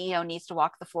of the CEO needs to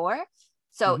walk the floor.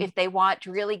 So if they want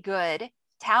really good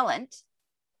talent,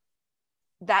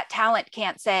 that talent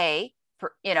can't say,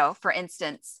 for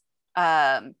instance,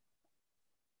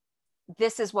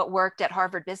 this is what worked at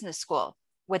Harvard Business School.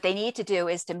 What they need to do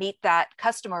is to meet that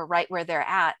customer right where they're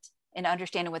at and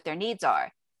understanding what their needs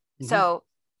are. Mm-hmm. So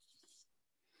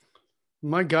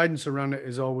my guidance around it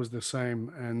is always the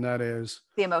same, and that is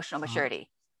the emotional maturity.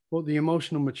 Well, the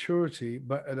emotional maturity,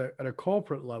 but at a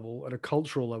corporate level, at a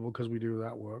cultural level, because we do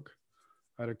that work,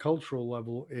 at a cultural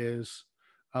level is,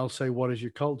 I'll say, what is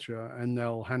your culture? And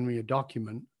they'll hand me a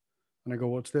document. And I go,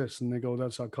 what's this? And they go,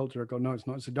 that's our culture. I go, no, it's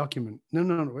not. It's a document.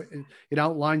 No. It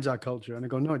outlines our culture. And I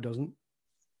go, no, it doesn't.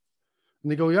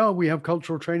 And they go, yeah, we have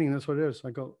cultural training. That's what it is.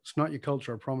 I go, it's not your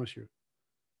culture. I promise you.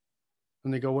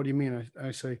 And they go, what do you mean?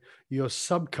 I say, your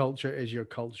subculture is your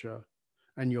culture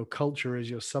and your culture is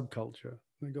your subculture.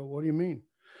 And they go, what do you mean?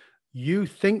 You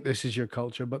think this is your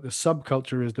culture, but the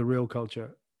subculture is the real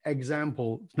culture.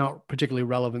 Example, it's not particularly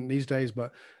relevant these days,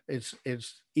 but it's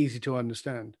easy to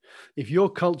understand. If your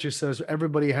culture says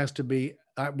everybody has to be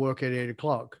at work at 8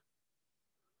 o'clock,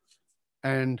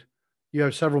 and you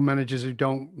have several managers who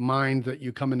don't mind that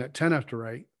you come in at 10 after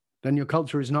 8, then your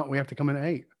culture is not, we have to come in at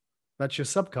 8. That's your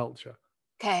subculture.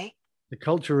 Okay. The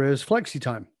culture is flexi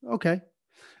time. Okay.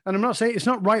 And I'm not saying it's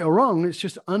not right or wrong. It's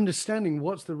just understanding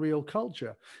what's the real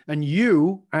culture. And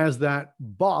you, as that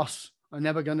boss, are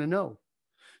never going to know.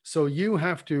 So you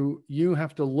have to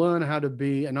learn how to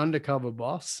be an undercover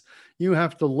boss. You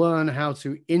have to learn how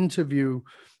to interview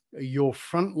your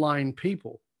frontline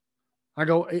people. I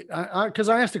go, because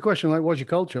I asked the question, like, what's your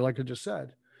culture? Like I just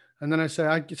said. And then I say,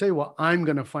 I say, well, I'm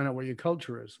going to find out what your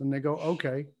culture is. And they go,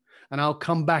 okay. And I'll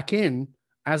come back in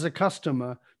as a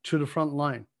customer to the front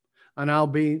line. And I'll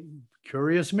be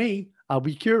curious I'll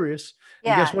be curious.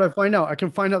 Yeah. And guess what I find out? I can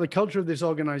find out the culture of this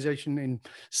organization in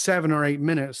 7 or 8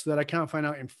 minutes that I can't find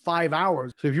out in 5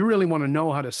 hours. So if you really want to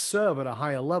know how to serve at a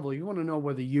higher level, you want to know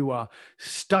whether you are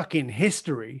stuck in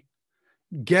history,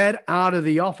 get out of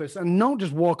the office and don't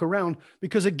just walk around.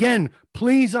 Because again,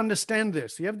 please understand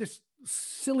this. You have this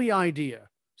silly idea.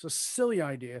 It's a silly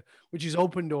idea, which is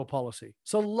open door policy.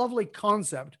 It's a lovely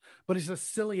concept, but it's a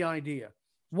silly idea.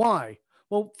 Why?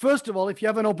 Well, first of all, if you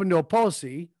have an open door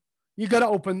policy, you got to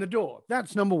open the door.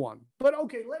 That's number one. But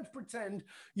okay, let's pretend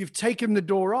you've taken the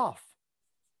door off.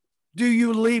 Do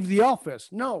you leave the office?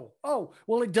 No. Oh,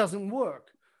 well, it doesn't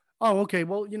work. Oh, okay.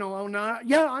 Well,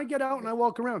 I get out and I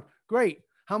walk around. Great.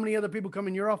 How many other people come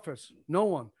in your office? No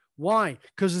one. Why?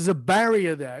 Because there's a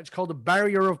barrier there. It's called a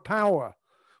barrier of power.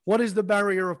 What is the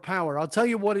barrier of power? I'll tell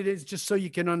you what it is just so you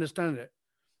can understand it.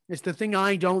 It's the thing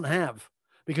I don't have.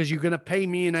 because you're going to pay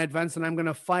me in advance and I'm going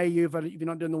to fire you if you're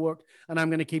not doing the work, and I'm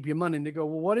going to keep your money. And they go,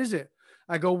 well, what is it?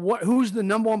 I go, who's the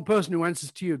number one person who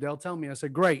answers to you? They'll tell me. I say,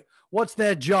 great. What's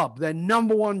their job? Their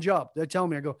number one job. They tell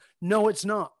me. I go, no, it's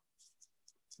not.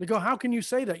 They go, how can you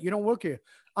say that? You don't work here.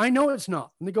 I know it's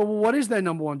not. And they go, well, what is their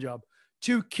number one job?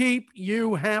 To keep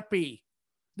you happy.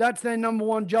 That's their number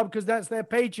one job, because that's their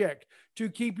paycheck, to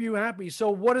keep you happy. So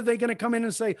what are they going to come in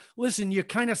and say? Listen, you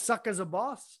kind of suck as a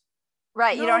boss.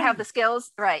 Right. No. You don't have the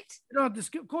skills. Right. You don't have the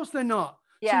skill. Of course they're not.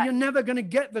 Yeah. So you're never going to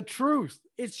get the truth.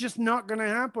 It's just not going to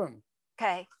happen.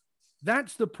 Okay.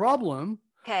 That's the problem.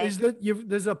 Okay. Is that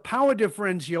there's a power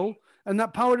differential, and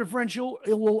that power differential,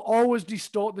 it will always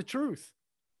distort the truth.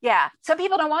 Yeah. Some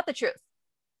people don't want the truth.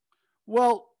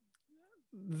 Well,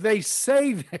 they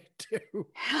say they do.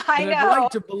 I know. I'd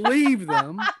like to believe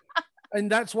them. And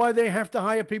that's why they have to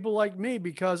hire people like me,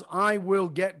 because I will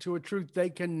get to a truth they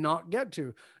cannot get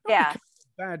to. Not because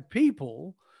they're bad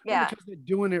people, not because they're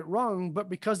doing it wrong, but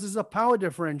because there's a power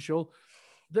differential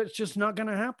that's just not going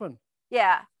to happen.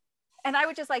 Yeah. And I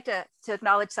would just like to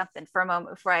acknowledge something for a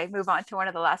moment before I move on to one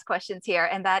of the last questions here.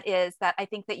 And that is that I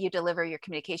think that you deliver your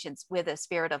communications with a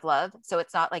spirit of love. So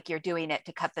it's not like you're doing it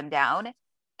to cut them down.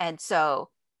 And so,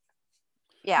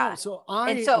 yeah. No, so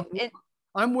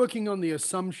I'm working on the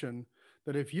assumption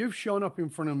that if you've shown up in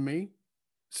front of me,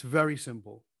 it's very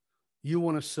simple. You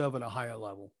want to serve at a higher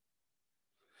level.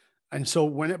 And so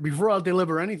before I'll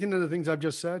deliver anything of the things I've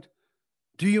just said,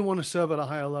 do you want to serve at a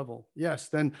higher level? Yes.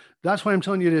 Then that's why I'm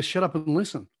telling you to shut up and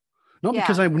listen. Not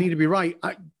because I need to be right.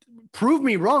 Prove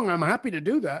me wrong. I'm happy to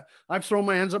do that. I've thrown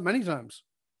my hands up many times.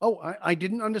 Oh, I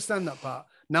didn't understand that part.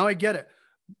 Now I get it.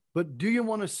 But do you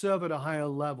want to serve at a higher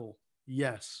level?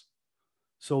 Yes.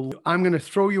 So I'm going to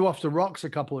throw you off the rocks a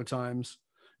couple of times,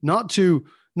 not to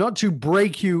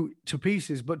break you to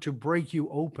pieces, but to break you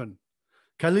open.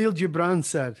 Khalil Gibran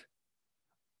said,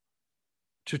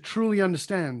 to truly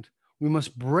understand, we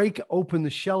must break open the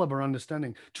shell of our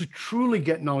understanding. To truly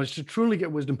get knowledge, to truly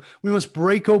get wisdom, we must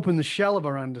break open the shell of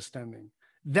our understanding.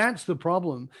 That's the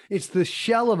problem. It's the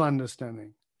shell of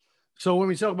understanding. So when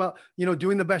we talk about,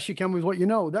 doing the best you can with what you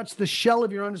know, that's the shell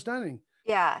of your understanding.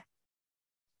 Yeah.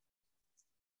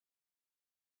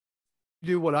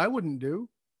 Do what I wouldn't do.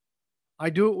 I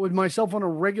do it with myself on a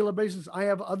regular basis. I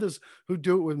have others who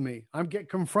do it with me. I get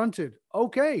confronted.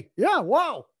 Okay. Yeah.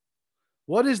 Wow.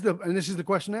 And this is the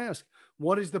question I ask,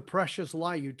 what is the precious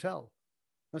lie you tell?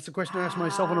 That's the question I ask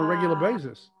myself on a regular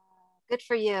basis. Good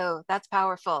for you. That's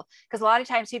powerful. Because a lot of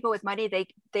times people with money,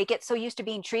 they get so used to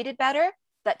being treated better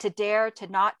that to dare to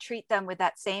not treat them with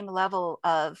that same level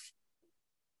of,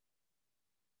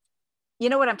 you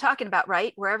know what I'm talking about,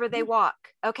 right? Wherever they walk.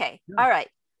 Okay. Yeah. All right.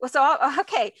 Well,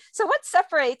 so what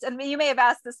separates, and you may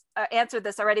have answered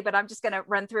this already, but I'm just going to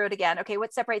run through it again. Okay.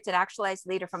 What separates an actualized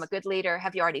leader from a good leader?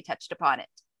 Have you already touched upon it?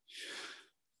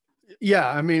 Yeah.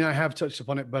 I mean, I have touched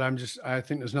upon it, but I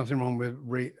think there's nothing wrong with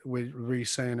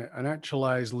re-saying it. An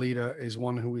actualized leader is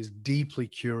one who is deeply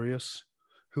curious,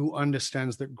 who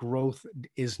understands that growth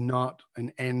is not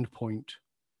an end point.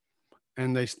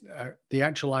 And the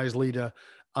actualized leader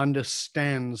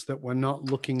understands that we're not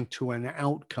looking to an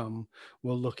outcome,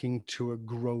 we're looking to a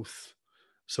growth.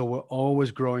 So we're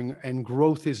always growing, and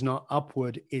growth is not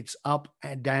upward, it's up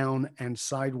and down and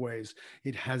sideways.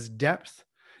 It has depth,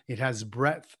 it has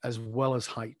breadth as well as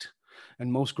height. And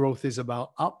most growth is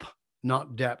about up,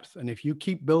 not depth. And if you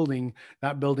keep building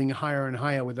that building higher and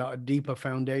higher without a deeper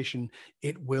foundation,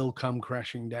 it will come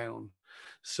crashing down.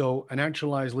 So an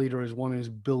actualized leader is one who's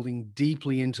building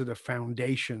deeply into the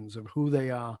foundations of who they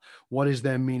are, what is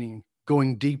their meaning,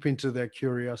 going deep into their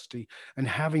curiosity, and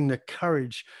having the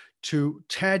courage to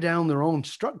tear down their own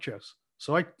structures.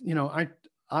 So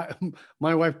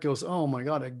my wife goes, oh my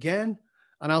God, again?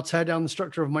 And I'll tear down the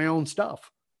structure of my own stuff.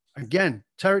 Again,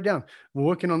 tear it down. We're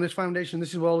working on this foundation.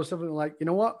 This is where all the stuff is like, you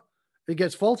know what? It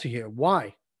gets faulty here.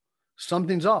 Why?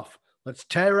 Something's off. Let's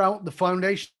tear out the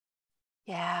foundation.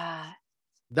 Yeah.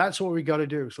 That's what we got to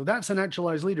do. So that's an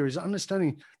actualized leader, is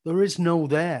understanding there is no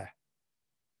there.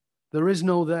 There is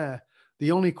no there.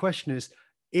 The only question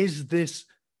is this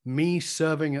me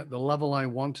serving at the level I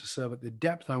want to serve, at the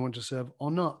depth I want to serve,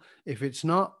 or not? If it's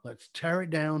not, let's tear it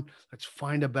down. Let's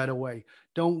find a better way.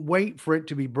 Don't wait for it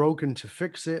to be broken to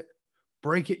fix it.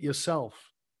 Break it yourself.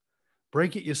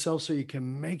 Break it yourself so you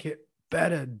can make it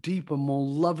better, deeper, more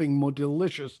loving, more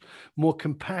delicious, more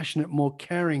compassionate, more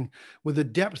caring, with a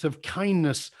depth of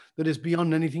kindness that is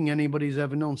beyond anything anybody's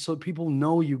ever known, so people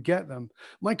know you get them.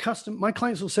 My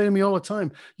clients will say to me all the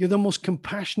time, you're the most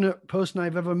compassionate person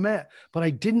I've ever met, but I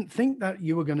didn't think that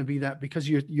you were going to be that because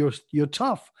you're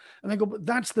tough. And I go, but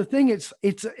that's the thing.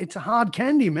 It's a hard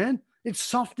candy, man. It's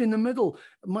soft in the middle.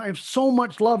 I have so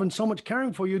much love and so much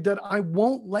caring for you that I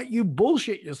won't let you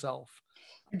bullshit yourself.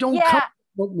 I don't come Yeah.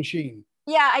 book machine.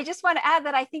 Yeah. I just want to add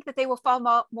that I think that they will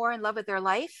fall more in love with their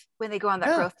life when they go on that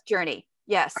Yeah, growth journey.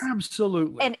 Yes.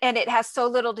 absolutely. And it has so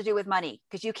little to do with money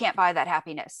because you can't buy that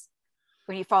happiness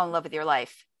when you fall in love with your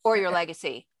life or your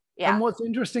legacy. And Yeah. what's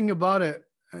interesting about it,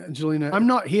 Angelina, I'm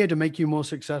not here to make you more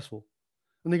successful.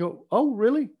 And they go, oh,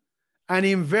 really? And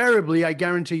invariably, I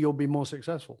guarantee you'll be more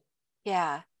successful.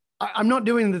 Yeah. I'm not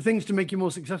doing the things to make you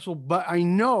more successful, but I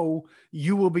know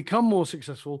you will become more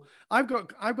successful. I've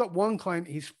got one client,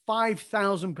 he's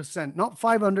 5,000%, not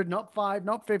 500, not 5,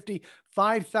 not 50,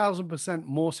 5,000%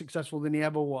 more successful than he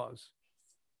ever was.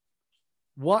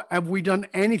 What have we done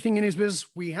anything in his business?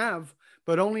 We have,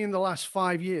 but only in the last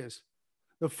 5 years.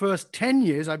 The first 10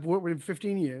 years, I've worked with him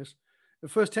 15 years. The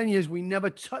first 10 years, we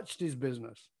never touched his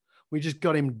business. We just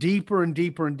got him deeper and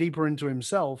deeper and deeper into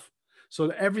himself. So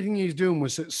that everything he's doing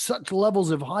was at such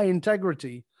levels of high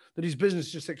integrity that his business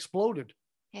just exploded.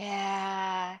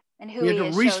 Yeah. And who He had he to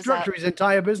is shows up. restructure his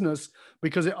entire business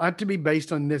because it had to be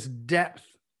based on this depth.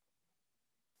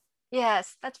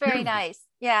 Yes. That's very Beautiful. nice.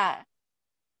 Yeah.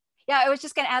 Yeah. I was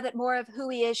just going to add that more of who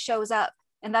he is shows up.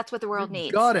 And that's what the world You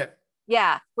needs. got it.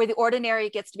 Yeah. Where the ordinary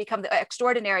gets to become the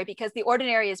extraordinary because the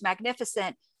ordinary is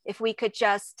magnificent if we could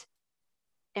just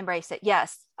embrace it.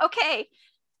 Yes. Okay.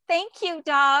 Thank you,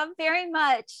 Dov, very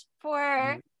much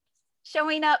for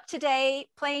showing up today,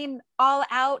 playing all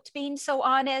out, being so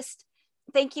honest.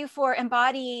 Thank you for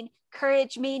embodying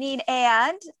courage, meaning,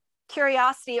 and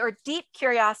curiosity or deep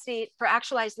curiosity for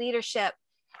actualized leadership.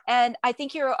 And I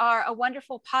think you are a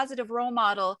wonderful, positive role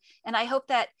model. And I hope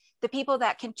that the people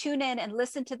that can tune in and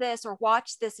listen to this or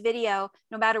watch this video,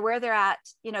 no matter where they're at,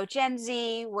 Gen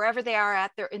Z, wherever they are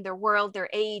at in their world, their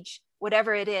age,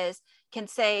 whatever it is, can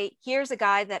say, here's a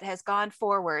guy that has gone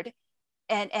forward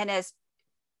and has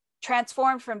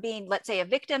transformed from being, let's say, a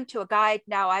victim to a guide.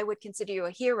 Now I would consider you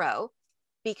a hero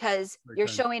because you're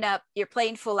showing up, you're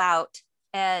playing full out.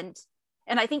 And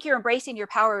I think you're embracing your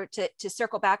power to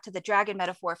circle back to the dragon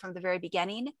metaphor from the very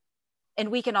beginning.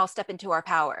 And we can all step into our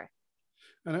power.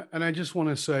 And I just want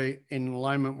to say, in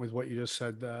alignment with what you just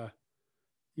said there,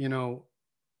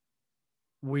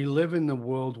 we live in the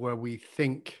world where we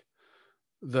think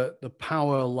that the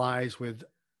power lies with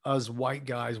us white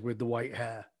guys with the white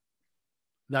hair.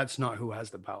 That's not who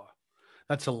has the power.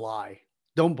 That's a lie.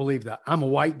 Don't believe that. I'm a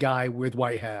white guy with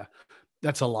white hair.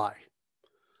 That's a lie.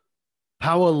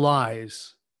 Power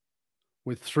lies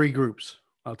with 3 groups.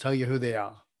 I'll tell you who they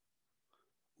are.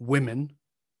 Women,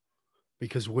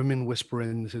 because women whisper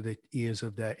into the ears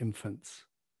of their infants.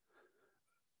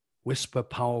 Whisper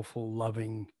powerful,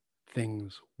 loving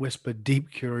things. Whisper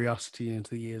deep curiosity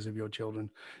into the ears of your children.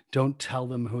 Don't tell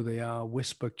them who they are.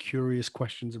 Whisper curious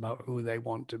questions about who they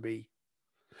want to be.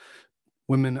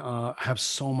 Women have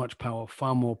so much power,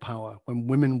 far more power. When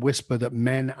women whisper that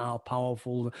men are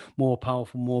powerful, more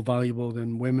valuable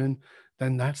than women,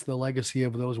 then that's the legacy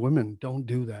of those women. Don't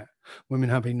do that. Women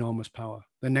have enormous power.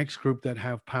 The next group that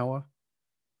have power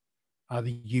are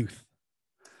the youth,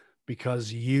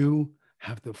 because you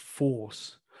have the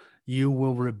force. You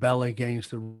will rebel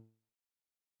against the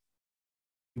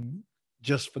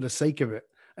just for the sake of it.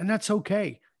 And that's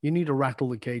okay. You need to rattle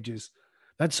the cages.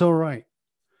 That's all right.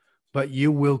 But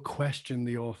you will question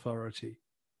the authority.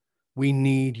 We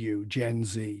need you, Gen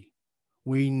Z.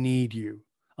 We need you.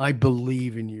 I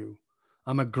believe in you.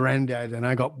 I'm a granddad and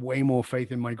I got way more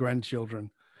faith in my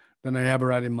grandchildren than I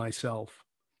ever had in myself.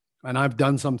 And I've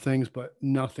done some things, but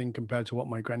nothing compared to what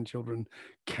my grandchildren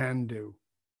can do.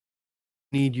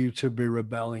 I need you to be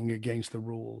rebelling against the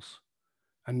rules.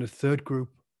 And the third group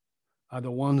are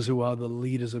the ones who are the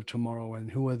leaders of tomorrow.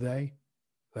 And who are they?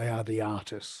 They are the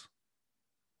artists.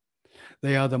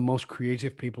 They are the most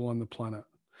creative people on the planet.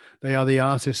 They are the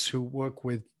artists who work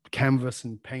with canvas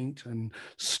and paint and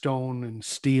stone and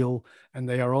steel. And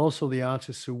they are also the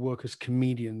artists who work as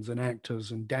comedians and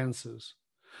actors and dancers,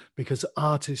 because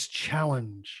artists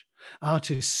challenge.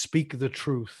 Artists speak the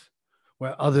truth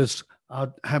where others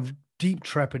have deep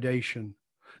trepidation.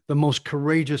 The most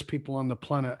courageous people on the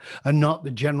planet are not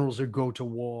the generals who go to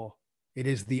war. It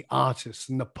is the artists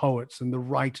and the poets and the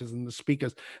writers and the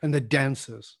speakers and the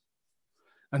dancers.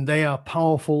 And they are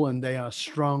powerful and they are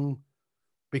strong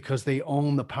because they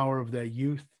own the power of their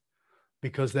youth,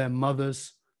 because their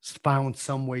mothers found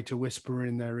some way to whisper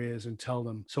in their ears and tell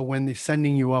them. So when they're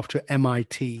sending you off to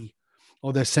MIT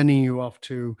or they're sending you off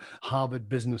to Harvard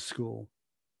Business School,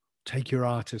 take your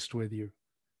artist with you,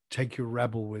 take your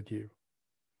rebel with you.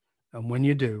 And when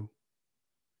you do,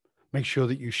 make sure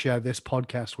that you share this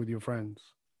podcast with your friends.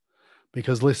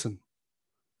 Because listen,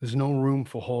 There's no room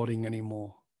for hoarding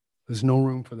anymore. There's no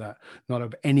room for that. Not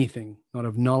of anything, not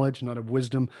of knowledge, not of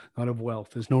wisdom, not of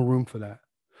wealth. There's no room for that.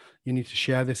 You need to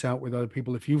share this out with other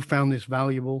people. If you found this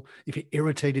valuable, if it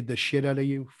irritated the shit out of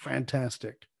you,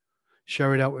 fantastic.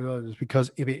 Share it out with others,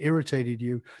 because if it irritated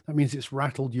you, that means it's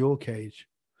rattled your cage.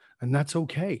 And that's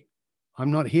okay.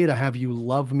 I'm not here to have you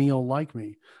love me or like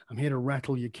me. I'm here to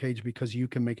rattle your cage because you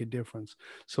can make a difference.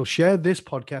 So share this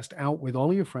podcast out with all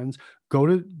of your friends. Go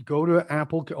to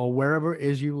Apple or wherever it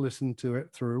is you listen to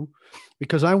it through,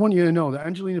 because I want you to know that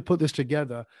Angelina put this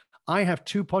together. I have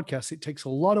 2 podcasts. It takes a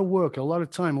lot of work, a lot of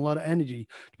time, a lot of energy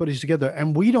to put these together.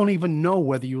 And we don't even know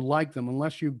whether you like them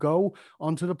unless you go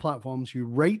onto the platforms, you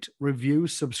rate, review,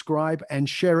 subscribe, and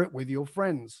share it with your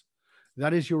friends.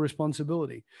 That is your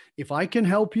responsibility. If I can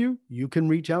help you, you can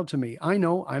reach out to me. I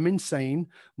know I'm insane.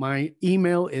 My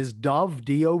email is dov,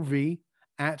 D-O-V,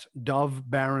 at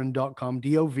dovbaron.com,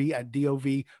 D-O-V at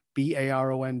D-O-V-B-A-R-O-N.com.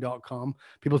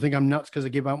 People think I'm nuts because I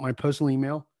give out my personal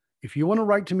email. If you want to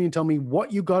write to me and tell me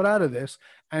what you got out of this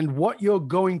and what you're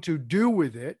going to do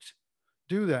with it,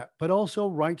 do that. But also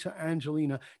write to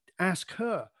Angelina. Ask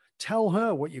her. Tell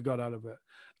her what you got out of it.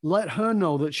 Let her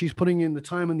know that she's putting in the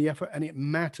time and the effort, and it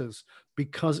matters,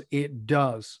 because it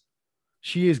does.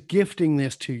 She is gifting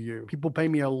this to you. People pay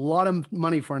me a lot of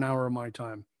money for an hour of my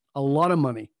time, a lot of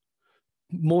money,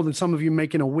 more than some of you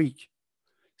make in a week.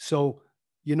 So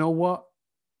you know what?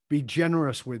 Be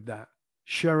generous with that.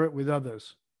 Share it with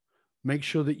others. Make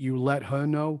sure that you let her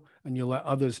know and you let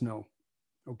others know.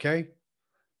 Okay?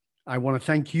 I want to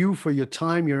thank you for your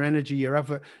time, your energy, your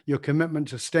effort, your commitment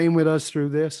to staying with us through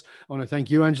this. I want to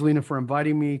thank you, Angelina, for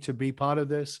inviting me to be part of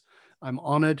this. I'm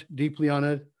honored, deeply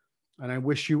honored, and I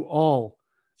wish you all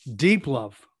deep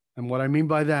love. And what I mean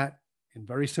by that, in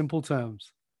very simple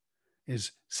terms,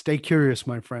 is stay curious,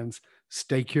 my friends.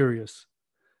 Stay curious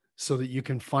so that you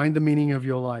can find the meaning of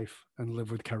your life and live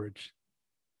with courage.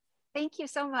 Thank you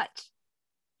so much.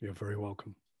 You're very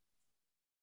welcome.